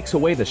Management takes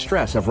away the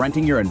stress of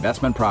renting your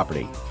investment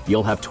property.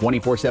 You'll have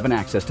 24/7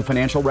 access to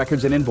financial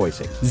records and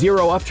invoicing,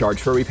 zero upcharge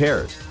for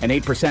repairs, an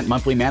 8%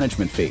 monthly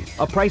management fee,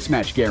 a price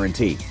match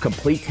guarantee,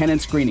 complete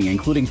tenant screening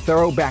including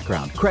thorough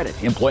background, credit,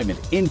 employment,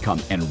 income,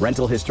 and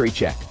rental history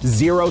check,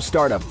 zero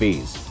startup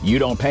fees. You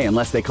don't pay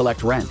unless they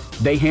collect rent.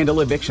 They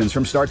handle evictions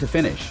from start to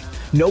finish.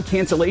 No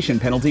cancellation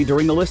penalty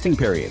during the listing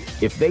period.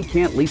 If they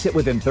can't lease it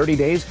within 30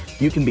 days,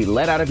 you can be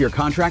let out of your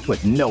contract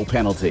with no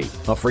penalty.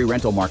 A free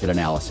rental market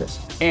analysis.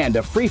 And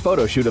a free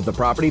photo shoot of the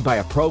property by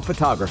a pro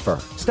photographer.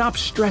 Stop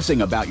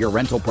stressing about your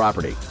rental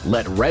property.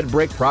 Let Red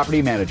Brick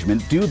Property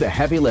Management do the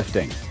heavy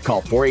lifting.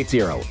 Call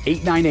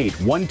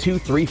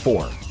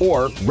 480-898-1234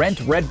 or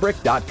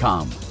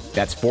rentredbrick.com.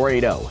 That's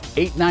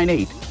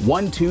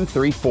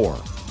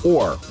 480-898-1234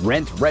 or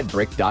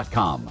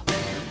rentredbrick.com.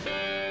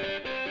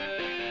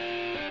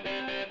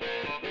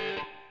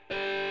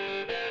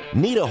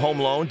 Need a home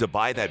loan to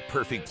buy that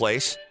perfect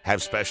place?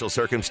 Have special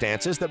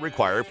circumstances that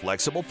require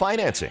flexible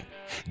financing?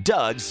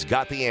 Doug's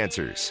got the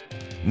answers.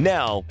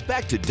 Now,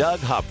 back to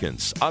Doug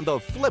Hopkins on the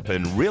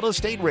Flippin' Real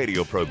Estate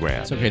Radio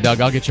program. It's okay,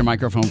 Doug. I'll get your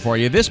microphone for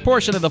you. This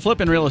portion of the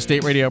Flippin' Real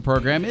Estate Radio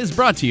program is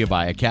brought to you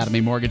by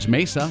Academy Mortgage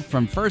Mesa.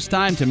 From first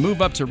time to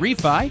move up to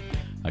refi,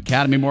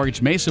 Academy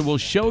Mortgage Mesa will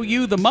show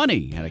you the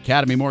money at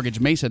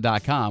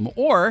academymortgagemesa.com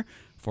or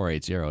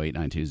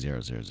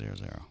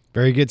 480-892-0000.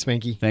 Very good,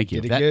 Spanky. Thank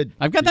you. Did it good.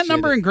 I've got that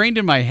number ingrained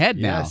in my head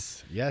now.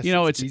 Yes. You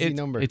know, it's an easy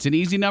number. It's an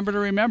easy number to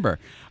remember.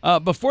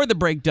 Before the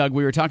break, Doug,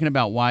 we were talking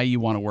about why you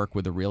want to work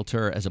with a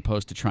realtor as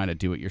opposed to trying to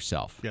do it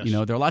yourself. Yes. You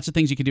know, there are lots of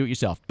things you can do it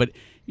yourself, but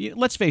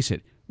let's face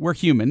it, we're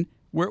human.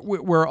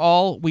 We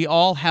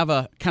all have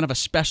a kind of a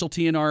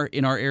specialty in our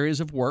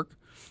areas of work.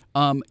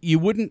 You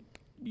wouldn't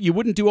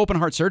do open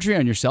heart surgery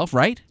on yourself,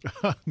 right?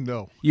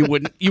 No. You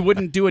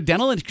wouldn't do a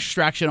dental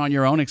extraction on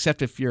your own,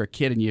 except if you're a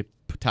kid and you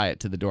tie it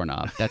to the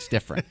doorknob. That's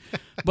different.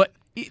 But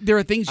there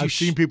are things I've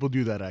seen people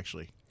do that,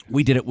 actually.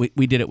 We did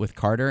it with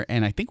Carter,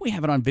 and I think we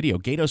have it on video.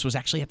 Gatos was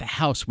actually at the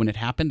house when it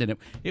happened, and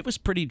it was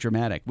pretty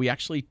dramatic. We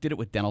actually did it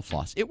with dental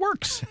floss. It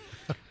works.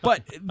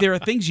 But there are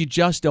things you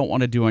just don't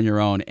want to do on your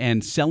own,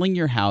 and selling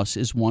your house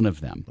is one of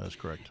them. That's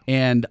correct.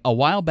 And a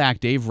while back,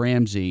 Dave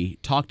Ramsey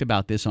talked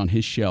about this on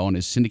his show, on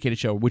his syndicated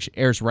show, which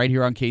airs right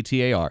here on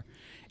KTAR.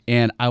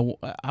 And I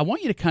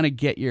want you to kind of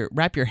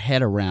wrap your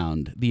head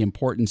around the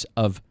importance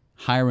of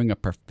hiring a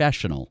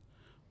professional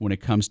when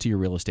it comes to your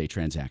real estate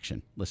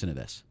transaction. Listen to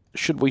this.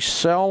 Should we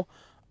sell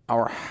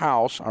our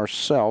house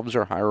ourselves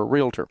or hire a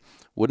realtor?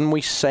 Wouldn't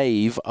we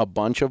save a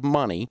bunch of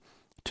money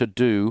to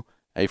do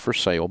a for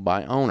sale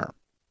by owner?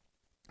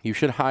 You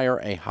should hire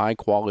a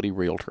high-quality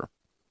realtor.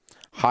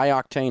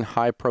 High-octane,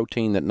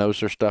 high-protein that knows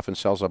their stuff and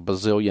sells a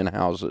bazillion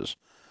houses.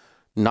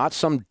 Not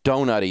some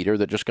donut eater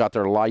that just got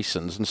their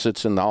license and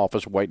sits in the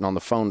office waiting on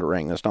the phone to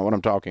ring. That's not what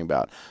I'm talking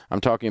about.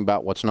 I'm talking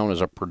about what's known as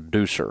a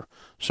producer,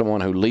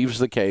 someone who leaves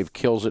the cave,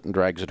 kills it, and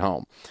drags it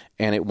home.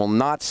 And it will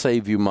not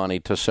save you money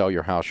to sell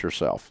your house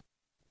yourself.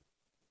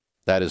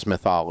 That is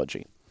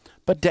mythology.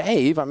 But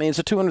Dave, I mean, it's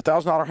a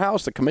 $200,000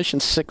 house. The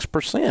commission's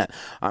 6%.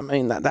 I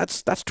mean,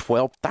 that's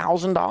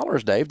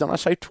 $12,000, Dave. Don't I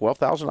say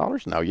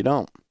 $12,000? No, you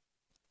don't.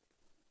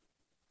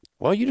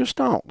 Well, you just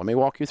don't. Let me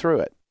walk you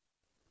through it.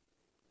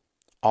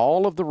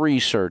 All of the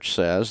research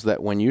says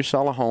that when you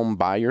sell a home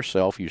by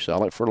yourself, you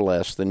sell it for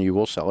less than you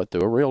will sell it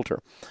through a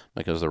realtor,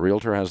 because the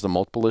realtor has the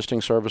multiple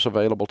listing service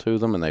available to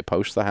them, and they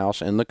post the house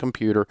in the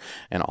computer,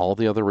 and all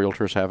the other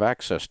realtors have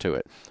access to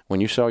it. When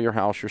you sell your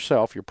house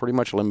yourself, you're pretty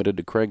much limited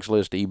to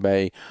Craigslist,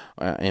 eBay,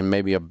 and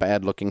maybe a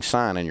bad-looking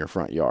sign in your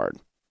front yard.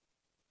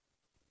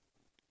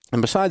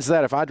 And besides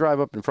that, if I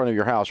drive up in front of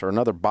your house, or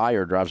another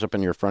buyer drives up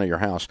in your front of your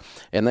house,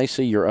 and they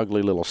see your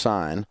ugly little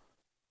sign,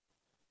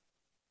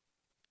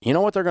 you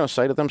know what they're going to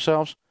say to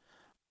themselves?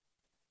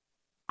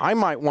 I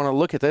might want to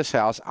look at this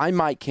house. I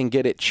might can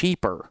get it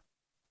cheaper,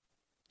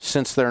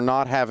 since they're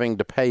not having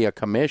to pay a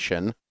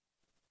commission.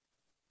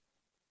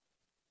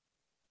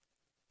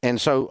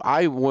 And so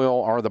I will,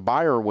 or the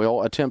buyer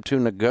will, attempt to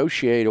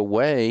negotiate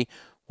away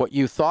what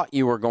you thought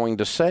you were going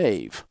to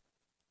save.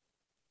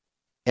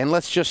 And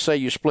let's just say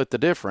you split the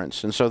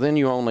difference. And so then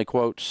you only,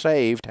 quote,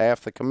 saved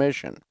half the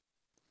commission.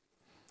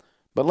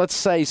 But let's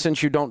say,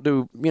 since you don't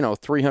do,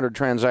 300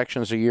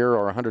 transactions a year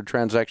or 100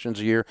 transactions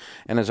a year,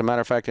 and as a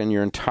matter of fact, in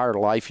your entire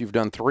life, you've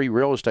done 3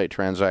 real estate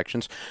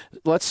transactions,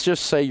 let's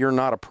just say you're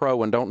not a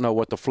pro and don't know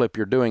what the flip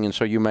you're doing, and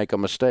so you make a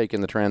mistake in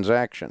the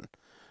transaction.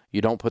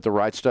 You don't put the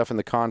right stuff in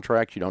the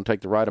contract. You don't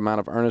take the right amount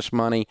of earnest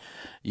money.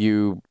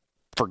 You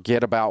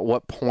forget about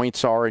what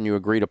points are, and you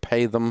agree to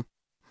pay them.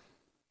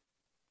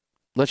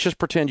 Let's just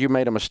pretend you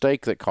made a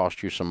mistake that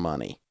cost you some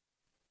money.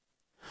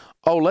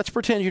 Oh, let's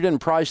pretend you didn't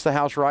price the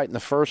house right in the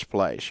first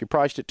place. You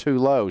priced it too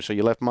low, so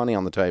you left money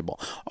on the table.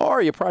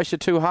 Or you priced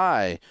it too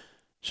high,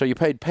 so you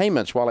paid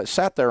payments while it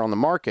sat there on the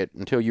market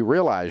until you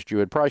realized you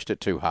had priced it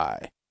too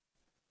high,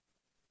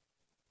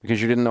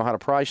 because you didn't know how to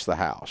price the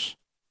house.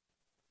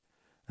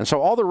 And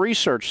so all the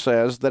research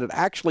says that it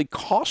actually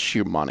costs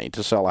you money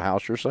to sell a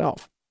house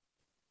yourself.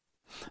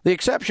 The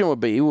exception would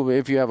be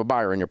if you have a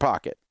buyer in your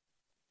pocket.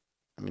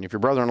 I mean, if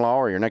your brother-in-law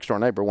or your next-door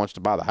neighbor wants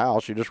to buy the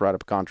house, you just write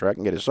up a contract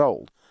and get it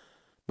sold.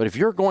 But if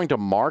you're going to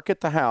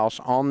market the house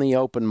on the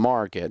open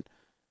market,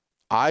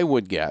 I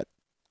would get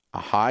a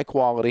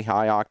high-quality,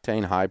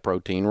 high-octane,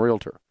 high-protein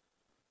realtor.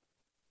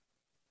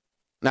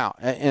 Now,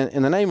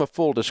 in the name of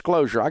full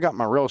disclosure, I got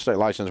my real estate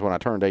license when I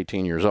turned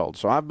 18 years old.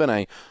 So I've been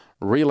a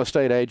real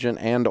estate agent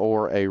and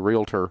or a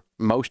realtor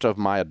most of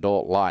my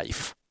adult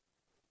life.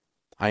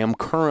 I am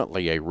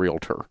currently a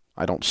realtor.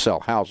 I don't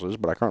sell houses,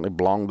 but I currently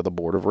belong to the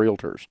board of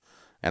realtors,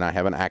 and I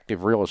have an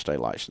active real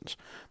estate license.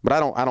 But I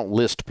don't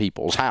list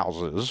people's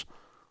houses.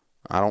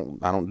 I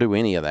don't do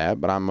any of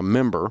that, but I'm a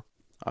member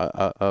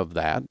of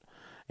that,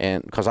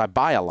 and because I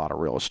buy a lot of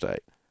real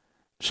estate.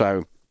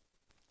 So,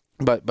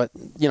 but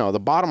the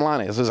bottom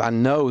line is I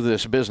know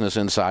this business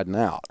inside and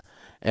out,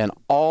 and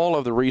all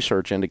of the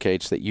research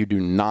indicates that you do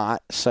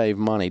not save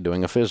money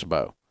doing a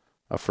FSBO,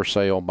 a for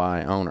sale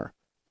by owner.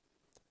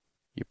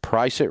 You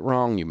price it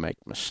wrong, you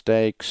make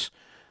mistakes,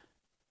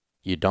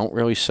 you don't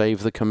really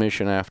save the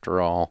commission after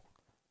all,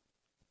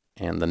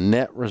 and the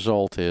net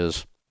result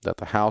is that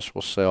the house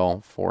will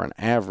sell for an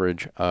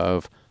average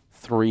of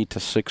 3 to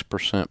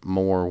 6%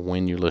 more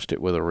when you list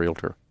it with a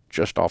realtor,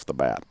 just off the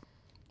bat.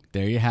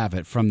 There you have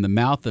it, from the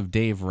mouth of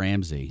Dave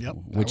Ramsey,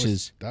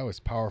 that was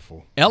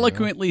powerful.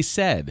 Eloquently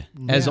said,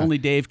 as only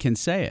Dave can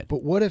say it.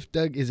 But what if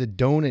Doug is a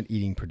donut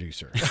eating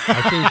producer?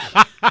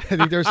 I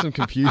think there's some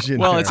confusion.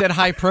 Well, there. It's at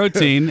high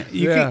protein.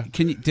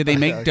 Do they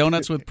make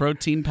donuts with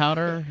protein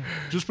powder?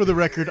 Just for the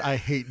record, I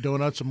hate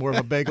donuts. I'm more of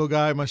a bagel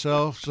guy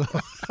myself. So.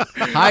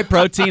 High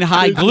protein,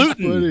 high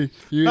gluten.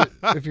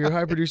 If you're a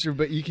high producer,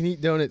 but you can eat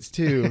donuts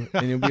too,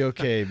 and you'll be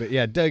okay. But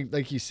yeah, Doug,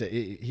 like you said,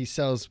 he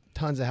sells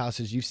tons of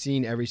houses. You've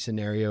seen every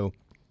scenario.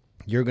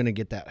 You're going to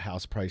get that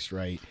house price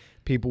right.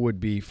 People would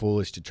be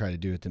foolish to try to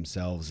do it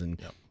themselves, and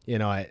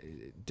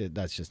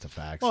that's just a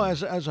fact. Well,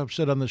 as I've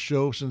said on the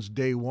show since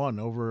day one,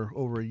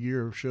 over a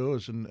year of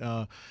shows,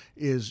 and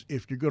is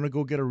if you're going to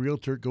go get a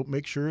realtor, go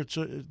make sure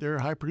they're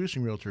a high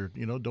producing realtor.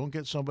 Don't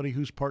get somebody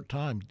who's part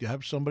time. You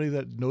have somebody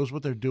that knows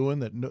what they're doing,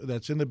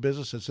 that's in the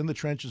business, that's in the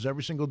trenches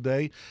every single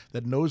day,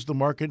 that knows the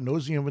market,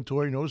 knows the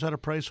inventory, knows how to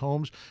price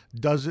homes,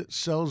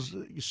 sells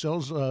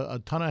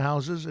a ton of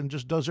houses, and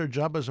just does their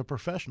job as a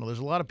professional. There's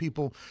a lot of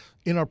people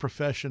in our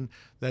profession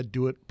that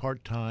do it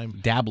part time.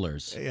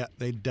 Dabblers. Yeah,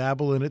 they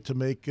dabble in it to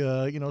make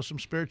some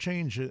spare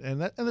change,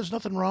 and there's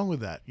nothing wrong with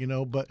that,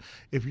 But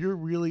if you're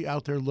really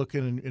out there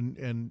looking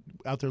and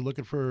out there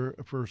looking for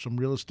some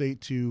real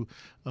estate to,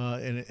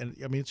 and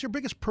I mean, it's your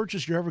biggest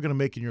purchase you're ever going to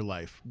make in your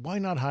life. Why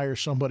not hire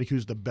somebody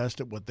who's the best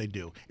at what they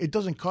do? It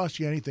doesn't cost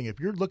you anything. If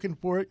you're looking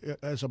for it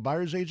as a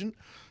buyer's agent,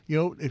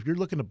 if you're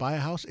looking to buy a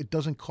house, it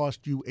doesn't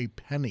cost you a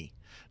penny.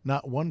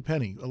 Not one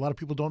penny. A lot of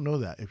people don't know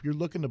that. If you're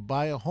looking to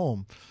buy a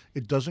home,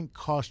 it doesn't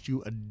cost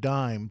you a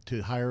dime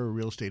to hire a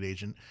real estate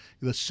agent.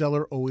 The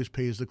seller always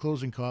pays the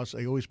closing costs.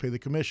 They always pay the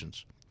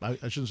commissions. I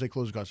shouldn't say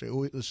closing costs.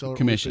 The seller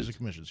always pays the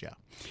commissions, yeah.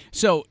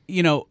 So,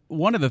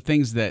 one of the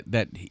things that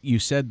you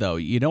said, though,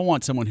 you don't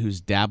want someone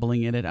who's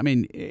dabbling in it. I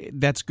mean,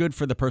 that's good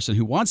for the person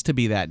who wants to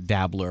be that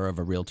dabbler of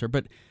a realtor,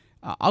 but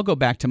I'll go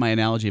back to my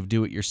analogy of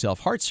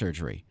do-it-yourself heart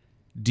surgery.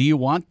 Do you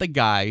want the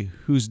guy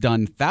who's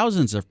done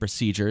thousands of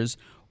procedures,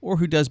 or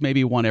who does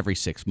maybe one every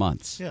 6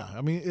 months. Yeah,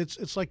 I mean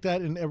it's like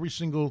that in every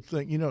single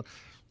thing. You know,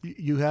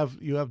 you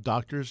have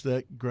doctors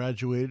that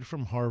graduated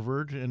from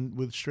Harvard and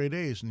with straight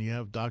A's, and you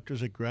have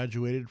doctors that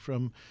graduated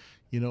from,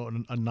 you know,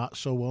 a not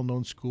so well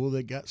known school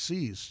that got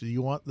C's. Do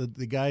you want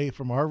the guy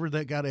from Harvard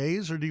that got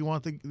A's, or do you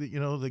want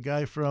the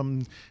guy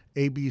from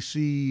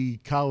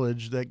ABC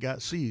College that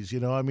got C's?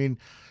 You know, I mean,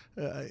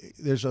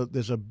 there's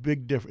a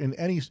big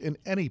difference in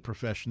any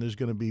profession. There's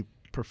going to be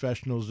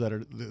professionals that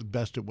are the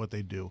best at what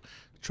they do.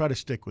 Try to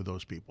stick with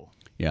those people.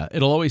 Yeah,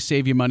 it'll always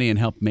save you money and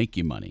help make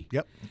you money.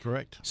 Yep,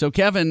 correct. So,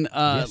 Kevin,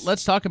 Yes.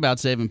 let's talk about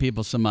saving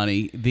people some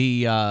money.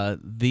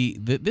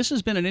 This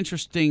has been an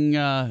interesting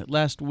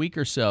last week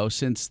or so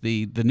since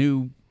the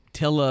new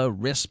TILA,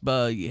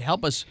 RISPA.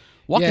 Help us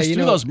walk us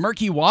through those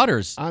murky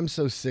waters. I'm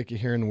so sick of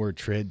hearing the word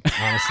TRID,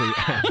 honestly.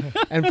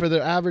 And for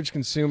the average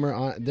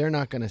consumer, they're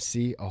not going to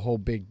see a whole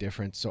big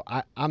difference. So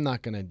I'm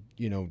not going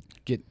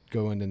to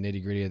go into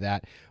nitty gritty of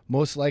that.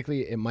 Most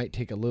likely, it might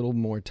take a little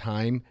more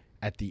time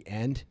at the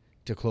end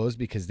to close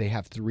because they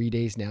have 3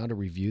 days now to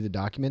review the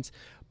documents.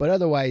 But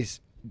otherwise,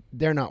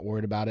 they're not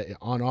worried about it.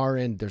 On our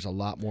end, there's a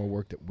lot more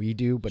work that we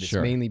do, but it's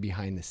mainly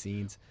behind the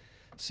scenes.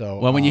 So,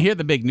 well, when you hear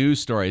the big news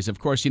stories, of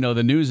course, you know,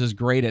 the news is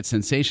great at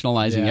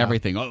sensationalizing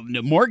everything. Oh,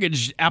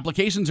 mortgage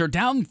applications are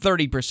down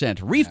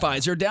 30%.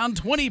 Refis are down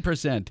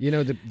 20%. You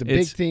know, the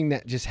big thing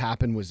that just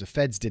happened was the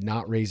feds did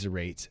not raise the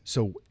rates.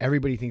 So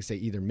everybody thinks they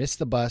either missed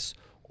the bus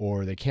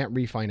or they can't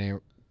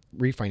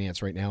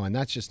refinance right now, and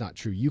that's just not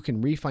true. You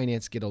can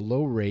refinance, get a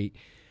low rate,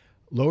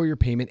 lower your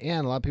payment,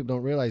 and a lot of people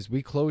don't realize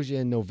we close you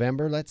in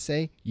November, let's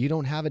say, you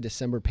don't have a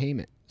December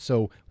payment.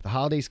 So the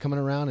holidays coming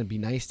around, it'd be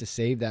nice to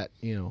save that,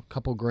 you know,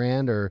 couple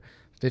grand or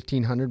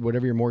 $1,500,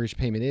 whatever your mortgage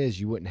payment is.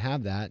 You wouldn't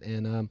have that,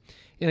 and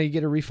you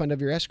get a refund of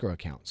your escrow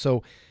account.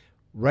 So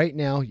right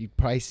now, you'd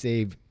probably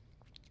save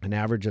an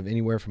average of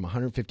anywhere from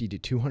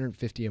 $150 to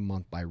 $250 a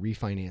month by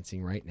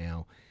refinancing right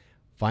now.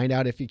 Find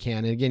out if you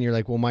can. And again, you're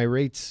like, well, my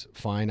rate's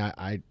fine.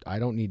 I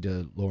don't need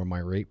to lower my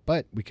rate,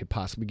 but we could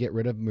possibly get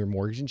rid of your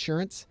mortgage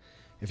insurance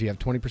if you have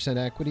 20%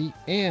 equity.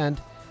 And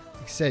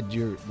like I said,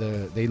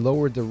 they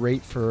lowered the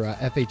rate for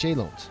FHA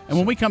loans. And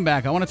when we come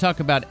back, I want to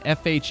talk about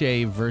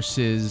FHA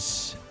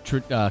versus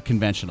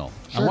conventional.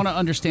 Sure. I want to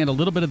understand a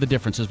little bit of the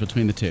differences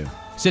between the two.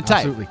 Sit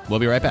tight. Absolutely. We'll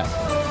be right back.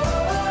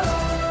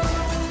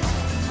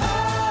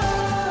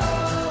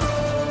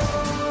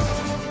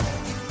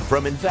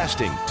 From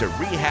investing to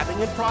rehabbing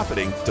and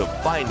profiting to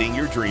finding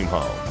your dream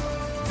home.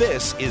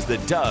 This is the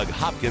Doug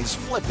Hopkins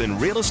Flippin'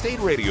 Real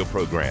Estate Radio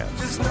Program.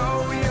 Just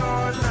know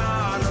you're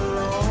not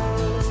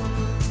alone,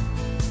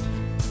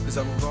 'cause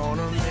I'm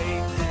gonna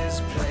make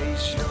this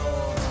place your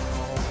home.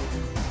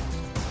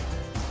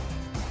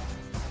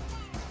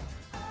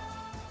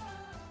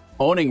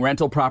 Owning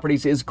rental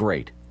properties is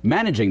great.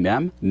 Managing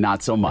them,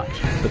 not so much.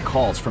 The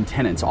calls from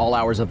tenants all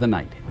hours of the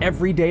night,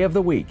 every day of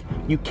the week.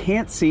 You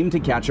can't seem to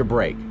catch a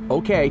break.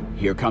 Okay,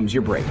 here comes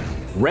your break.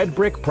 Red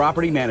Brick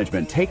Property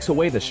Management takes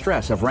away the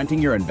stress of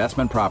renting your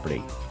investment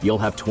property. You'll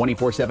have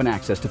 24/7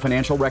 access to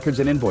financial records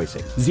and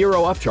invoicing,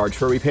 zero upcharge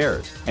for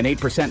repairs, an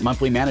 8%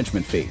 monthly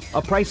management fee,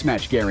 a price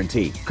match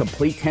guarantee,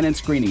 complete tenant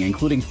screening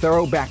including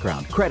thorough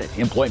background, credit,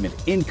 employment,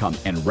 income,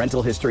 and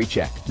rental history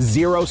check,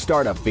 zero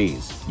startup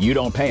fees. You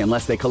don't pay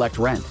unless they collect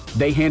rent.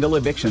 They handle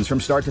evictions from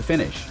start to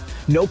finish.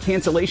 No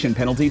cancellation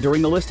penalty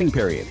during the listing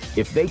period.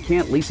 If they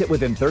can't lease it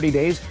within 30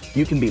 days,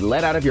 you can be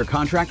let out of your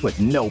contract with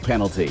no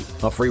penalty.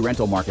 A free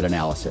rental market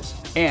analysis.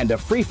 And a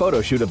free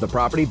photo shoot of the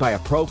property by a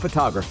pro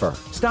photographer.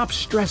 Stop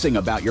stressing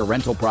about your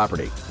rental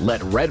property.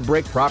 Let Red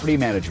Brick Property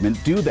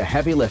Management do the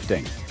heavy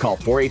lifting. Call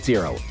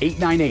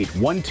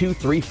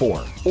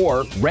 480-898-1234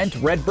 or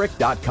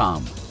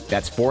rentredbrick.com.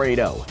 That's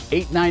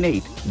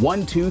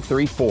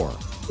 480-898-1234.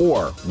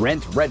 or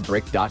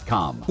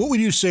rentredbrick.com. What would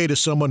you say to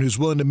someone who's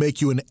willing to make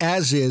you an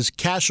as-is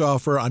cash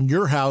offer on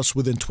your house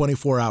within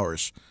 24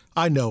 hours?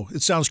 I know,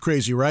 it sounds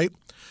crazy, right?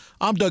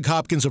 I'm Doug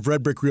Hopkins of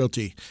Red Brick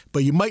Realty,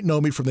 but you might know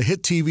me from the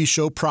hit TV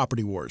show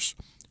Property Wars.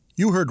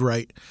 You heard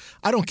right.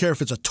 I don't care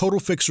if it's a total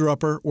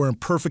fixer-upper or in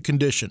perfect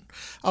condition.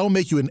 I will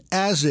make you an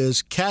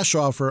as-is cash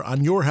offer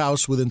on your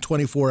house within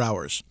 24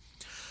 hours.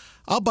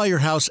 I'll buy your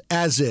house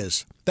as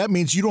is. That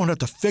means you don't have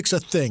to fix a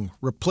thing,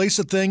 replace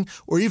a thing,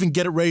 or even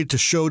get it ready to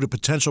show to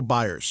potential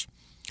buyers.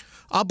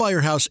 I'll buy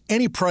your house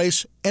any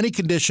price, any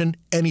condition,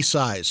 any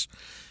size.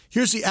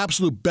 Here's the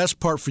absolute best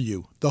part for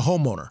you, the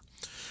homeowner.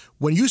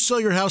 When you sell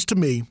your house to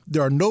me,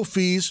 there are no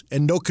fees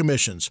and no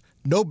commissions,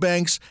 no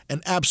banks,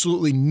 and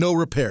absolutely no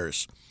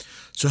repairs.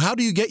 So how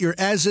do you get your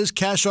as-is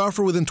cash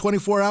offer within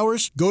 24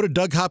 hours? Go to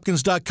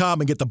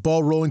DougHopkins.com and get the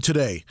ball rolling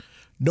today.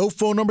 No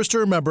phone numbers to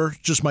remember,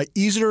 just my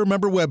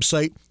easy-to-remember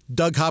website,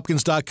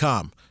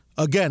 DougHopkins.com.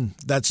 Again,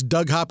 that's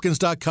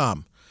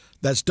DougHopkins.com.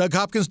 That's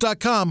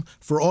DougHopkins.com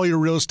for all your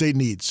real estate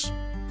needs.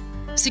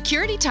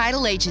 Security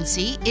Title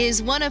Agency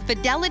is one of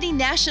Fidelity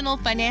National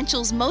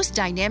Financial's most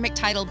dynamic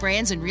title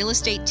brands and real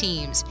estate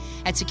teams.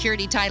 At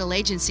Security Title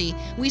Agency,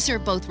 we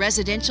serve both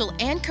residential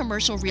and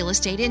commercial real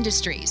estate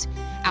industries.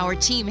 Our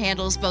team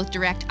handles both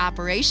direct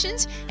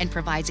operations and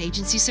provides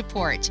agency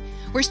support.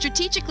 We're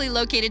strategically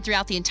located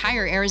throughout the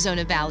entire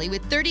Arizona Valley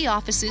with 30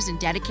 offices and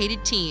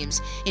dedicated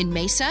teams in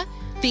Mesa,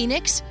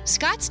 Phoenix,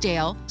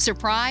 Scottsdale,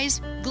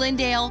 Surprise,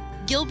 Glendale,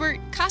 Gilbert,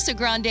 Casa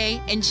Grande,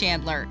 and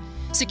Chandler.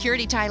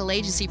 Security Title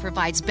Agency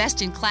provides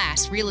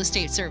best-in-class real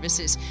estate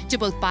services to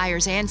both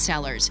buyers and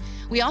sellers.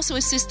 We also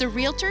assist the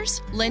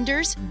realtors,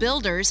 lenders,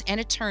 builders, and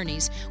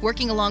attorneys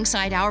working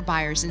alongside our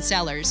buyers and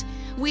sellers.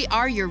 We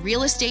are your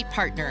real estate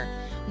partner.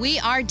 We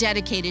are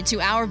dedicated to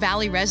our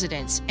Valley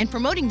residents and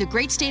promoting the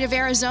great state of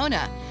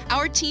Arizona.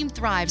 Our team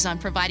thrives on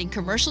providing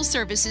commercial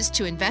services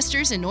to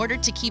investors in order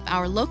to keep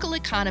our local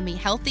economy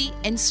healthy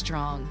and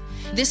strong.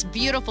 This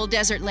beautiful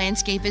desert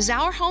landscape is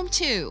our home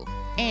too,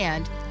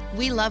 and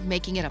we love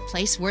making it a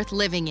place worth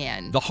living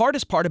in. The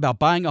hardest part about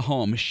buying a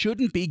home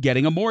shouldn't be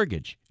getting a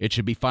mortgage. It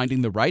should be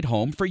finding the right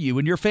home for you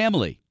and your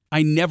family.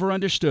 I never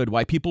understood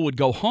why people would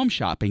go home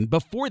shopping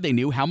before they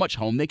knew how much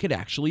home they could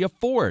actually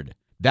afford.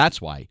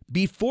 That's why,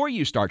 before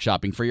you start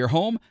shopping for your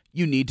home,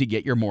 you need to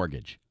get your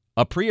mortgage.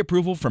 A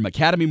pre-approval from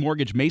Academy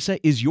Mortgage Mesa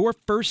is your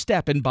first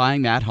step in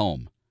buying that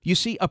home. You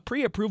see, a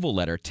pre-approval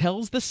letter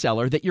tells the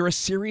seller that you're a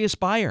serious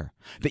buyer,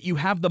 that you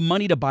have the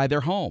money to buy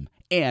their home,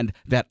 and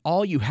that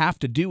all you have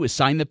to do is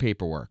sign the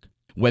paperwork.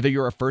 Whether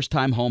you're a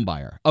first-time home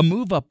buyer, a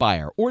move-up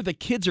buyer, or the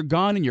kids are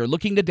gone and you're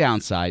looking to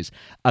downsize,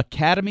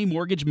 Academy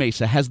Mortgage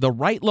Mesa has the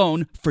right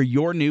loan for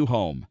your new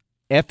home.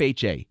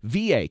 FHA,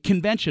 VA,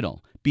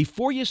 conventional.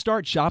 Before you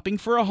start shopping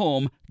for a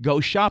home, go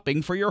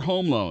shopping for your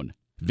home loan.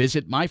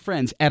 Visit my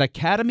friends at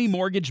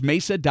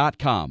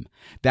academymortgagemesa.com.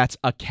 That's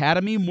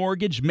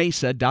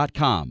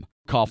academymortgagemesa.com.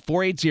 Call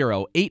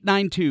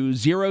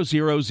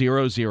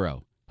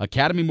 480-892-0000.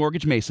 Academy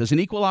Mortgage Mesa is an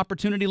equal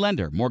opportunity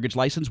lender. Mortgage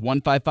license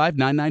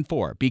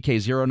 155994, BK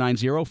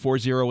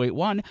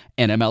 0904081,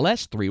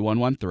 NMLS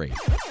 3113.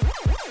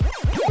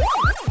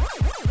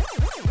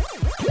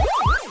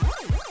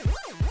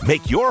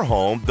 Make your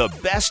home the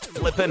best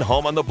flippin'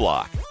 home on the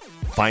block.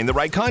 Find the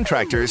right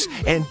contractors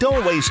and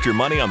don't waste your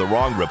money on the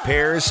wrong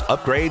repairs,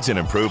 upgrades, and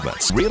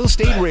improvements. Real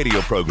Estate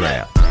Radio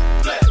Program.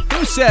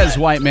 Who says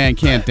white man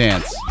can't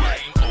dance?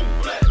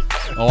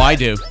 Oh, I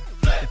do.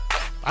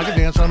 I can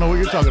dance. I don't know what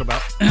you're talking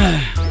about.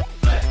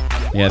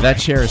 Yeah, that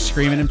chair is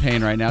screaming in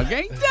pain right now.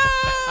 Gang,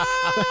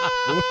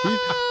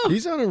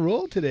 He's on a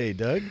roll today,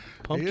 Doug.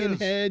 Pumpkin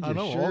head, your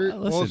shirt.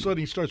 All of a sudden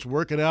he starts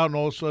working out, and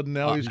all of a sudden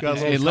now he's got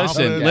a little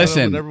listen.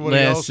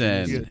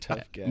 Listen.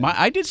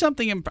 I did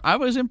something. I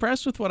was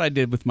impressed with what I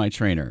did with my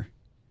trainer.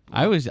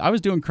 I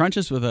was doing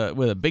crunches with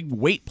a big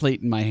weight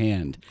plate in my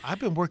hand. I've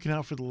been working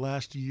out for the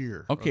last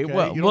year. Okay, you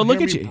well, don't look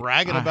hear at me you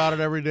bragging about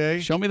it every day.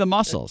 Show me the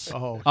muscles.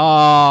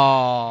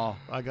 Oh,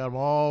 I got them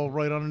all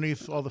right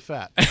underneath all the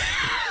fat.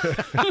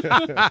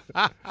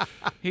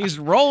 He's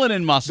rolling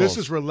in muscles. This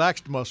is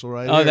relaxed muscle,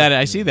 right? Oh, here. that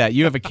I see that.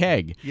 You have a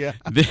keg. Yeah.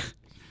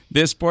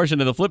 This portion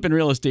of the Flippin'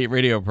 Real Estate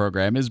radio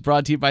program is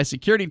brought to you by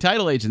Security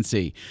Title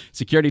Agency.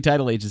 Security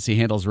Title Agency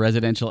handles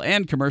residential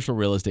and commercial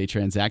real estate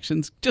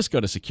transactions. Just go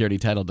to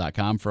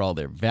securitytitle.com for all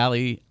their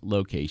Valley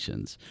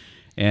locations.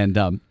 And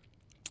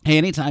hey,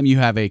 anytime you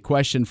have a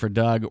question for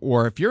Doug,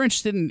 or if you're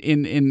interested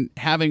in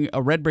having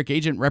a Red Brick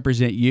agent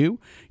represent you,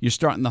 you're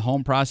starting the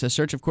home process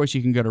search, of course,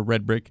 you can go to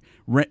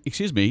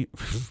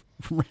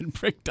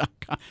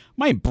redbrick.com.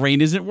 My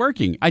brain isn't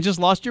working. I just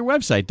lost your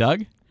website,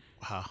 Doug.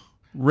 Wow.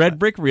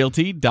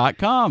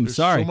 redbrickrealty.com. There's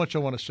Sorry. so much I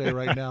want to say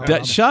right now.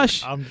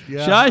 Shush.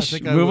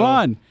 Move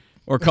on.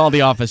 Or call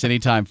the office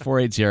anytime,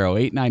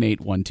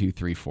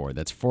 480-898-1234.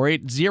 That's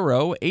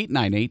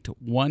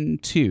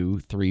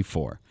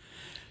 480-898-1234.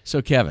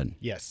 So, Kevin.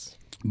 Yes.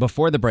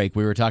 Before the break,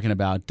 we were talking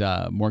about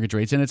mortgage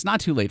rates, and it's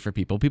not too late for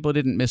people. People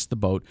didn't miss the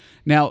boat.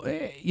 Now,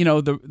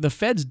 the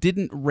feds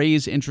didn't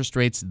raise interest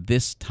rates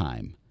this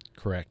time.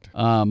 Correct.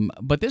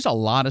 But there's a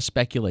lot of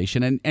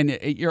speculation, and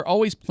you're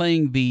always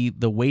playing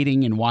the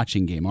waiting and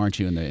watching game, aren't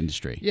you, in the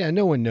industry? Yeah,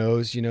 no one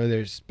knows.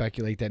 They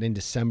speculate that in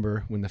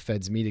December, when the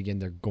feds meet again,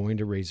 they're going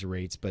to raise the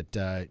rates, but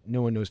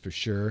no one knows for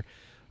sure.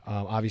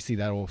 Obviously,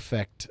 that will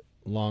affect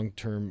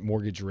long-term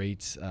mortgage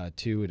rates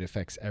too. It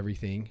affects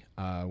everything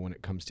when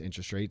it comes to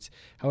interest rates.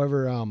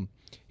 However,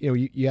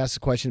 you asked the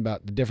question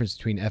about the difference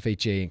between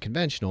FHA and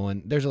conventional,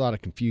 and there's a lot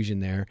of confusion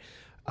there.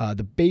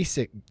 The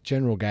basic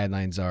general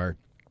guidelines are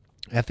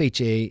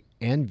FHA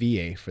and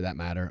VA, for that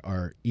matter,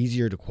 are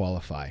easier to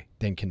qualify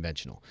than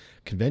conventional.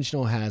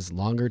 Conventional has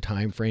longer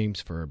time frames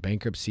for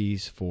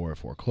bankruptcies, for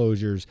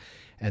foreclosures,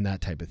 and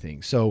that type of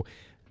thing. So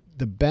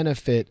the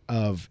benefit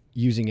of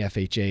using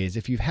FHA is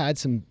if you've had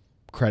some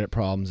credit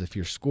problems, if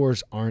your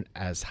scores aren't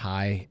as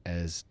high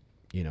as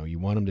you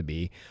want them to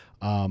be,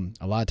 a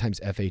lot of times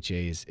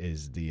FHA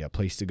is the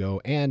place to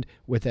go. And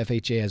with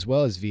FHA as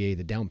well as VA,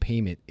 the down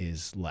payment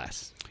is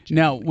less.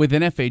 Now, with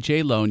an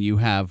FHA loan, you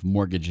have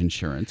mortgage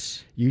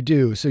insurance. You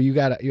do. So you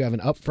have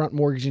an upfront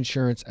mortgage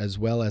insurance as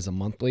well as a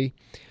monthly.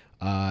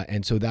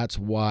 And so that's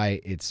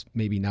why it's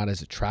maybe not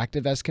as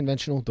attractive as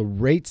conventional. The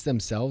rates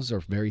themselves are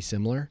very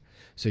similar.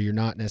 So you're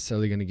not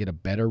necessarily going to get a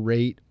better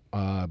rate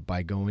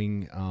by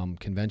going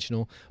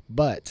conventional.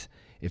 But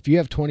if you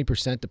have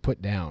 20% to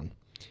put down,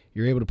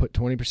 you're able to put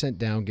 20%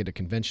 down, get a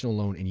conventional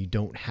loan, and you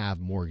don't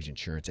have mortgage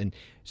insurance. And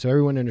so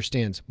everyone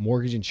understands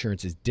mortgage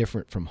insurance is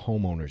different from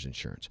homeowners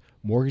insurance.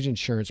 Mortgage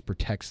insurance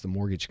protects the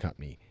mortgage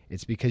company.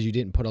 It's because you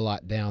didn't put a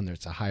lot down there.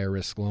 It's a higher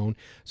risk loan.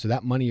 So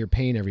that money you're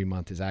paying every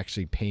month is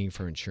actually paying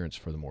for insurance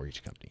for the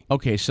mortgage company.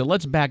 Okay, so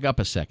let's back up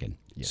a second.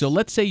 Yes. So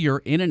let's say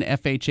you're in an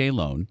FHA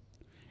loan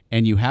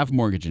and you have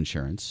mortgage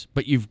insurance,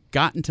 but you've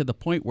gotten to the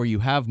point where you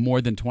have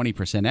more than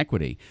 20%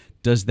 equity.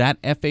 Does that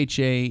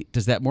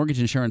mortgage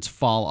insurance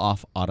fall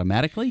off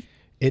automatically?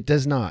 It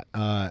does not.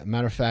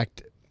 Matter of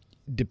fact,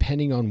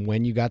 depending on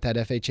when you got that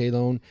FHA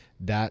loan,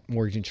 that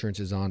mortgage insurance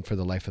is on for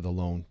the life of the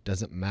loan.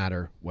 Doesn't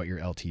matter what your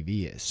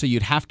LTV is. So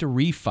you'd have to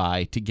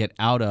refi to get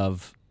out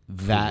of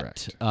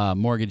that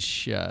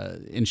mortgage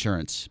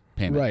insurance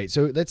payment. Right.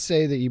 So let's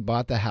say that you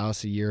bought the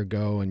house a year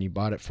ago and you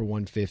bought it for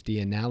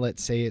 $150, and now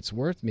let's say it's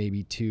worth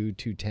maybe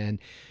 $210,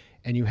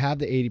 and you have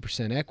the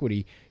 80%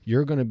 equity.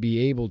 You're going to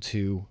be able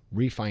to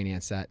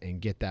refinance that and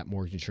get that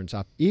mortgage insurance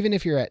off. Even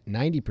if you're at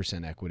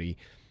 90% equity,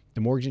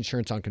 the mortgage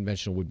insurance on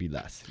conventional would be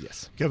less.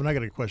 Yes. Kevin, I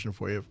got a question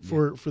for you.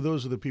 For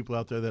those of the people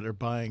out there that are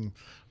buying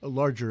a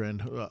larger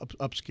end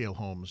upscale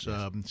homes,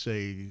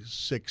 say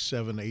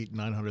 $600,000, $700,000,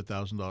 $800,000,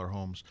 $900,000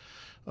 homes,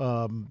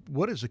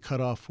 what is the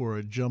cutoff for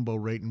a jumbo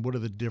rate, and what are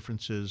the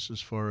differences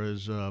as far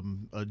as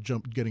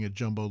getting a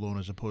jumbo loan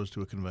as opposed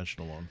to a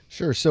conventional loan?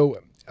 Sure. So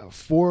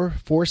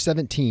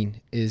 417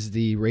 is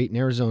the rate in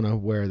Arizona,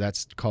 where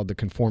that's called the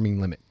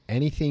conforming limit.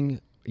 Anything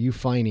you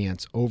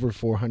finance over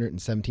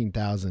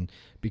 $417,000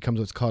 becomes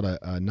what's called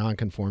a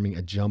non-conforming,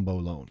 a jumbo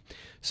loan.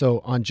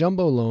 So on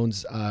jumbo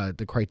loans,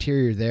 the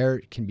criteria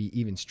there can be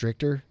even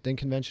stricter than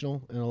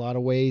conventional in a lot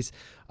of ways.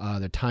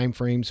 The time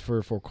frames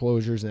for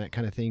foreclosures and that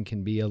kind of thing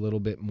can be a little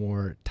bit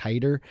more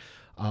tighter.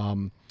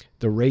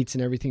 The rates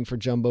and everything for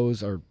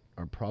jumbos are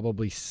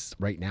probably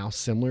right now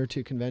similar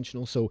to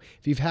conventional. So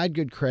if you've had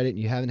good credit and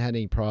you haven't had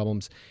any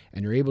problems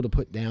and you're able to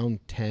put down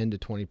 10 to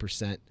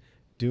 20%,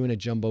 doing a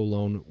jumbo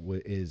loan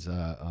is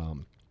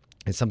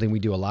something we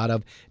do a lot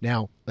of.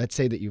 Now, let's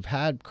say that you've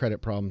had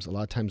credit problems. A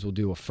lot of times we'll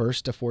do a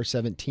first to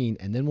 417,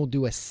 and then we'll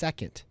do a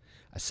second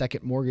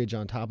mortgage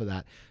on top of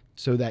that,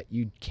 so that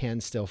you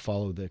can still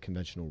follow the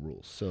conventional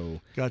rules.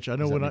 So, gotcha. I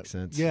know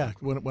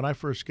when I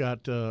first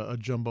got a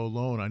jumbo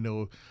loan,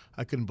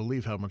 I couldn't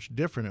believe how much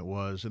different it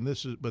was. And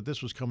this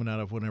was coming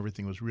out of when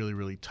everything was really,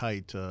 really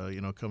tight.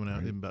 Coming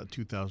out in about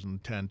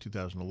 2010,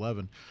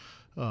 2011.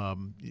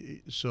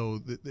 So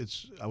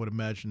I would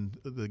imagine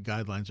the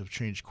guidelines have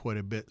changed quite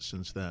a bit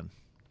since then.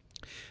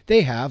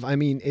 They have. I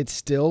mean, it's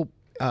still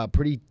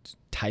pretty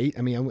tight.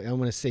 I mean, I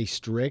want to say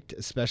strict,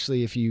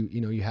 especially if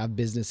you have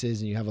businesses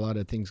and you have a lot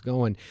of things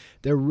going.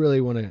 They're really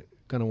going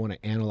to want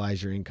to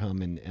analyze your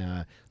income,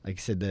 and like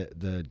I said,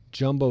 the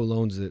jumbo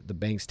loans, the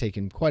bank's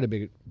taking quite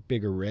a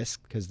bigger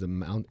risk because the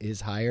amount is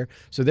higher.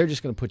 So they're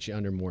just going to put you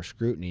under more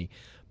scrutiny.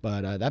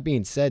 But that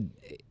being said,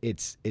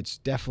 it's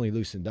definitely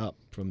loosened up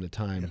from the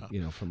time,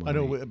 from when I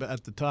know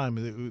at the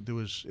time there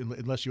was,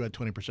 unless you had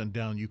 20%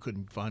 down, you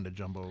couldn't find a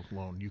jumbo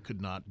loan. You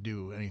could not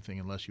do anything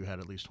unless you had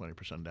at least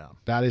 20% down.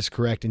 That is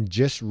correct. And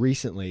just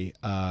recently,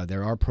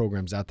 there are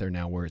programs out there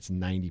now where it's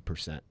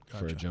 90%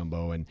 for a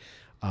jumbo. And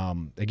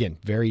again,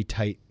 very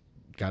tight.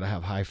 Got to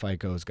have high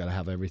FICOs, got to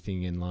have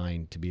everything in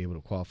line to be able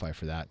to qualify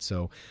for that.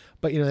 So,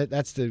 but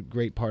that's the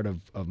great part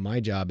of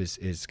my job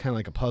is kind of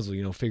like a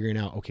puzzle, figuring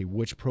out, okay,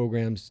 which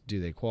programs do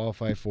they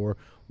qualify for?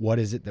 What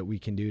is it that we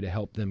can do to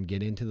help them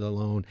get into the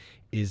loan?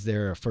 Is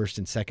there a first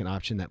and second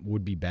option that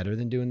would be better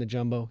than doing the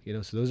jumbo?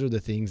 So those are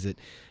the things that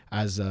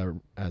as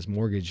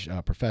mortgage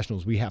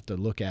professionals, we have to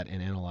look at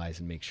and analyze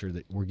and make sure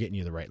that we're getting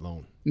you the right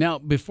loan. Now,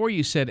 before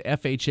you said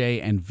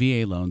FHA and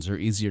VA loans are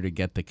easier to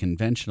get than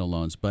conventional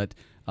loans, but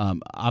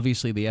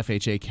obviously the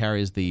FHA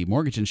carries the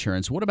mortgage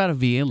insurance. What about a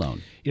VA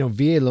loan?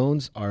 VA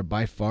loans are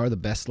by far the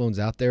best loans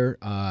out there.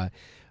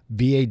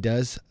 VA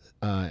does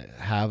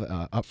have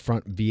an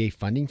upfront VA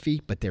funding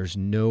fee, but there's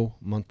no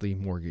monthly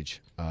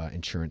mortgage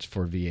insurance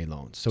for VA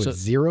loans. So it's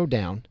zero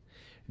down,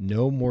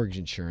 no mortgage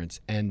insurance.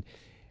 And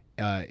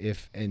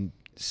if in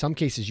some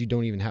cases you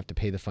don't even have to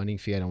pay the funding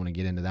fee, I don't want to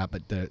get into that,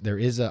 but there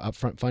is an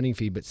upfront funding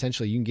fee, but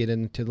essentially you can get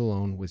into the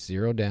loan with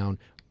zero down,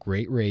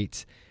 great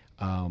rates.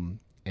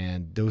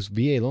 And those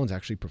VA loans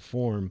actually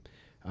perform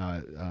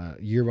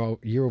year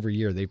over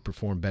year. They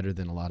perform better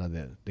than a lot of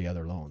the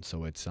other loans.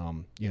 So it's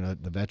the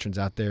veterans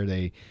out there,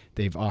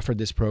 they've offered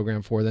this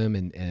program for them,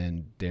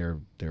 and their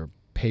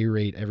pay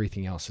rate,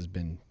 everything else has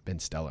been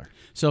stellar.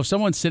 So if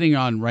someone's sitting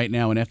on right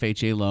now an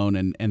FHA loan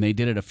and they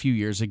did it a few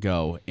years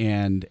ago,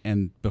 and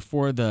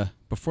before the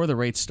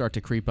rates start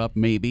to creep up,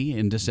 maybe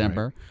in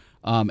December.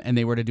 Right. And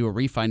they were to do a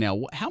refi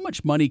now, how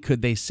much money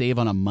could they save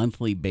on a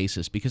monthly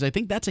basis? Because I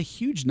think that's a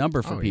huge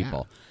number for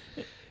people.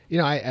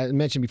 I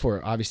mentioned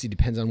before, obviously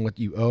depends on what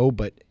you owe,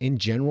 but in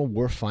general,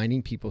 we're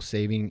finding people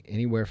saving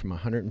anywhere from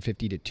 $150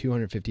 to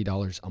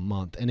 $250 a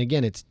month. And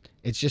again, it's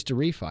just a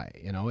refi.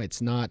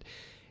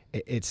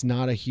 It's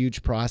not a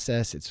huge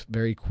process. It's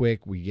very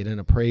quick. We get an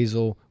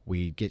appraisal.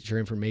 We get your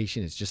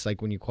information. It's just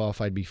like when you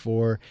qualified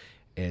before.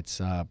 It's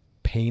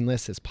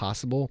painless as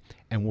possible,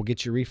 and we'll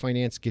get you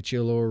refinanced, get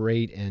you a lower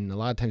rate. And a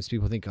lot of times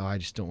people think, I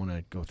just don't want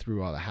to go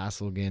through all the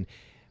hassle again.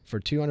 For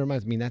 $200 a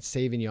month, that's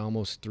saving you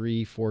almost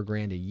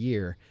 $3,000-$4,000 a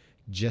year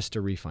just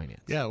to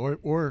refinance. Yeah,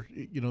 or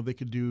they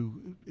could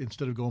do,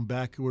 instead of going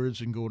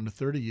backwards and going to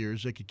 30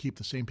 years, they could keep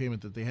the same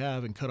payment that they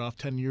have and cut off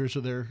 10 years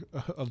of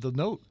the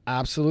note.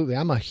 Absolutely.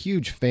 I'm a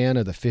huge fan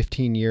of the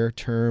 15-year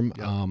term.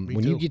 Yeah,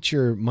 when you get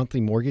your monthly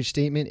mortgage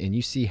statement and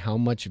you see how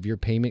much of your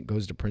payment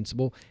goes to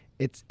principal,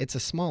 it's a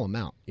small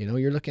amount.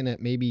 You're looking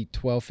at maybe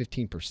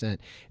 12-15%.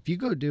 If you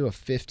go do a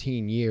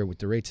 15-year with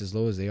the rates as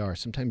low as they are,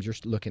 sometimes you're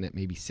looking at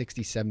maybe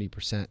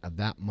 60-70% of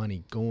that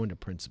money going to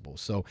principal.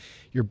 So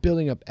you're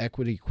building up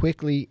equity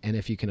quickly, and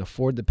if you can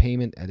afford the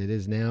payment as it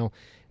is now,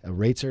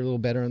 rates are a little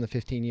better on the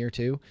 15-year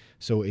too.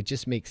 So it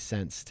just makes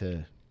sense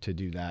to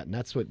do that. And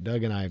that's what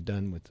Doug and I have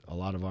done with a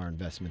lot of our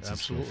investments.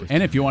 Absolutely.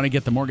 And if you want to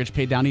get the mortgage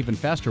paid down even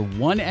faster,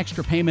 one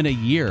extra payment a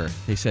year,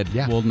 they said,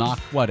 will knock,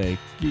 a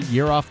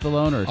year off the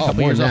loan or a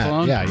couple years off the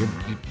loan? Yeah, you're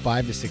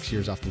 5 to 6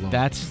 years off the loan.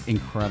 That's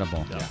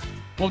incredible. Yeah.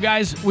 Well,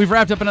 guys, we've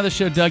wrapped up another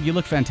show. Doug, you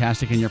look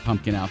fantastic in your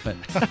pumpkin outfit.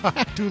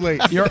 Too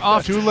late. You're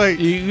off. Too late.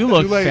 You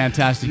look Too late.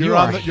 fantastic. You're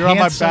on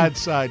my bad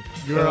side.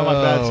 You're on my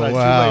bad side.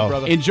 Wow. Too late,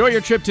 brother. Enjoy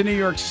your trip to New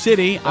York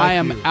City. I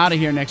am you. out of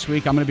here next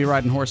week. I'm going to be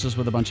riding horses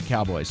with a bunch of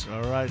cowboys.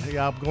 All right. Hey,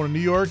 I'm going to New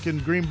York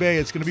and Green Bay.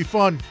 It's going to be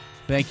fun.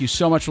 Thank you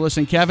so much for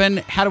listening. Kevin,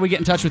 how do we get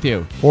in touch with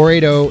you?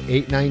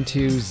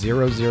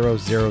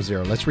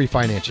 480-892-0000. Let's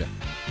refinance you.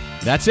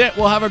 That's it.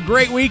 We'll have a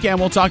great week, and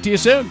we'll talk to you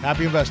soon.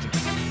 Happy investing.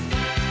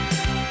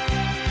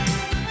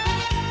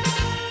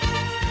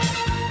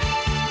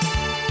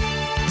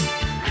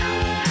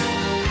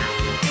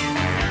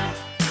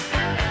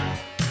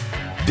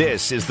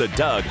 This is the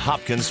Doug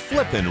Hopkins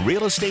Flippin'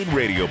 Real Estate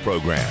Radio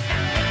Program.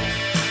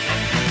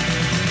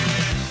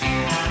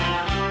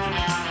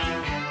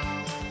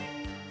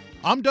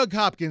 I'm Doug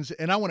Hopkins,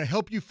 and I want to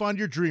help you find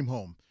your dream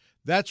home.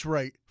 That's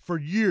right. For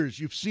years,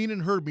 you've seen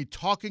and heard me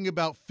talking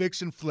about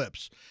fix and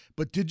flips.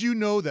 But did you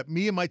know that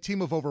me and my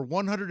team of over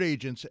 100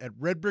 agents at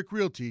Red Brick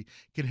Realty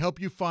can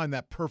help you find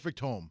that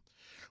perfect home?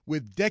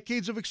 With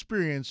decades of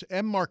experience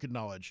and market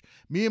knowledge,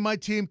 me and my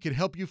team can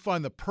help you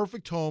find the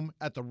perfect home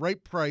at the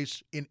right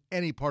price in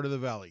any part of the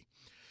valley.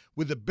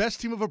 With the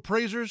best team of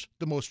appraisers,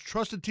 the most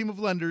trusted team of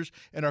lenders,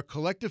 and our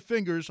collective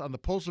fingers on the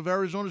pulse of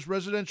Arizona's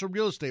residential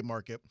real estate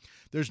market,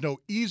 there's no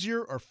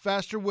easier or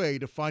faster way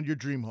to find your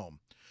dream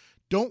home.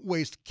 Don't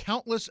waste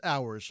countless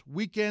hours,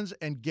 weekends,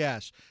 and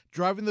gas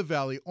driving the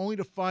valley only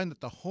to find that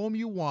the home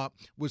you want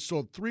was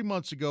sold 3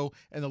 months ago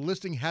and the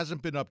listing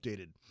hasn't been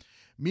updated.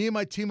 Me and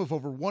my team of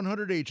over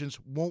 100 agents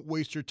won't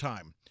waste your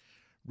time.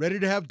 Ready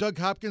to have Doug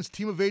Hopkins'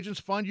 team of agents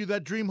find you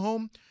that dream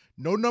home?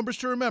 No numbers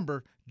to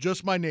remember,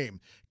 just my name.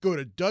 Go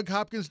to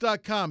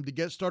DougHopkins.com to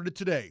get started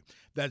today.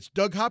 That's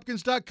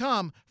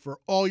DougHopkins.com for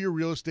all your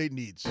real estate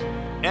needs.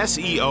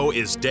 SEO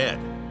is dead.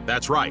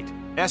 That's right.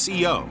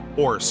 SEO,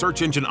 or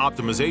search engine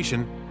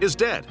optimization, is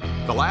dead.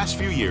 The last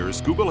few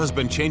years, Google has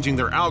been changing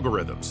their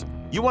algorithms.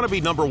 You want to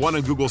be number one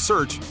in Google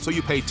search, so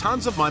you pay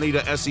tons of money to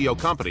SEO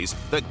companies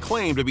that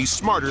claim to be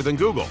smarter than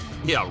Google.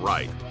 Yeah,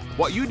 right.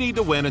 What you need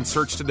to win in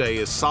search today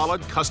is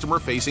solid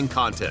customer-facing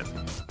content.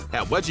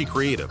 At Wedgie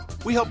Creative,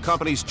 we help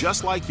companies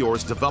just like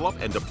yours develop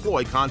and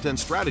deploy content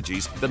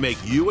strategies that make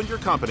you and your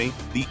company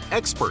the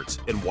experts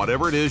in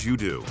whatever it is you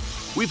do.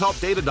 We've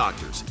helped data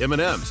doctors,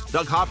 M&M's,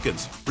 Doug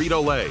Hopkins,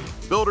 Frito-Lay,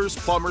 builders,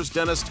 plumbers,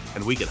 dentists,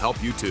 and we can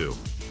help you too.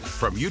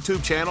 From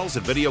YouTube channels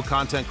and video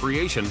content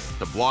creation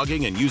to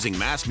blogging and using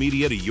mass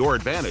media to your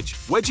advantage,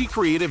 Wedgie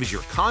Creative is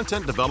your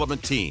content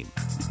development team.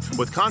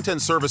 With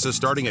content services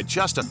starting at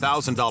just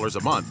 $1,000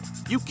 a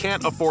month, you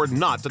can't afford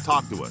not to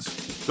talk to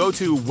us. Go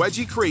to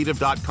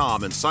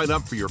wedgiecreative.com and sign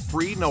up for your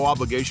free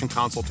no-obligation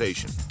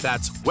consultation.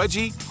 That's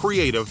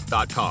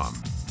wedgiecreative.com.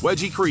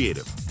 Wedgie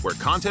Creative, where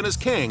content is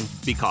king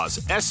because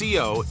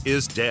SEO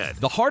is dead.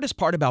 The hardest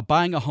part about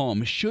buying a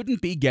home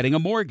shouldn't be getting a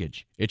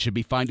mortgage. It should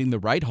be finding the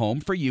right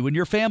home for you and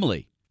your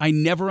family. I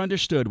never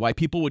understood why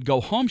people would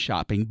go home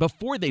shopping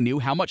before they knew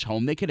how much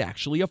home they could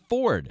actually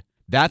afford.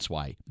 That's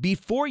why,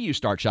 before you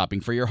start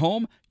shopping for your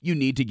home, you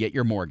need to get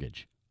your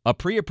mortgage. A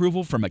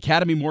pre-approval from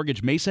Academy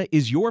Mortgage Mesa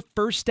is your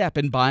first step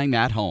in buying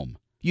that home.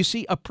 You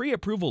see, a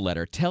pre-approval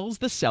letter tells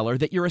the seller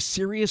that you're a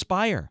serious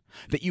buyer,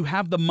 that you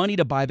have the money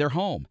to buy their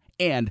home,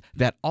 and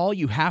that all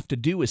you have to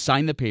do is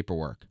sign the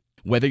paperwork.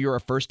 Whether you're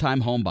a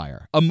first-time home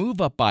buyer, a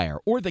move-up buyer,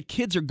 or the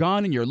kids are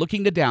gone and you're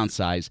looking to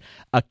downsize,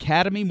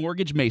 Academy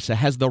Mortgage Mesa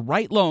has the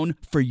right loan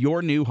for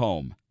your new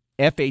home.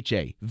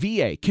 FHA,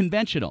 VA,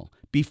 conventional.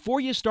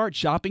 Before you start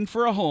shopping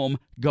for a home,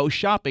 go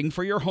shopping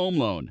for your home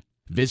loan.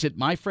 Visit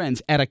my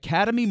friends at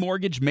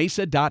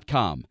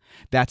academymortgagemesa.com.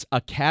 That's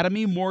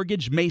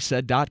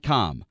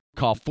academymortgagemesa.com.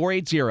 Call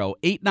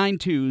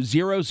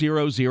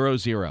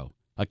 480-892-0000.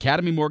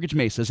 Academy Mortgage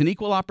Mesa is an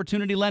equal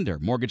opportunity lender.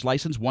 Mortgage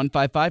license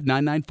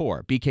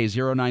 155994,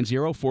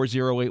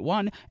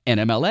 BK0904081,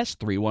 NMLS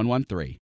 3113.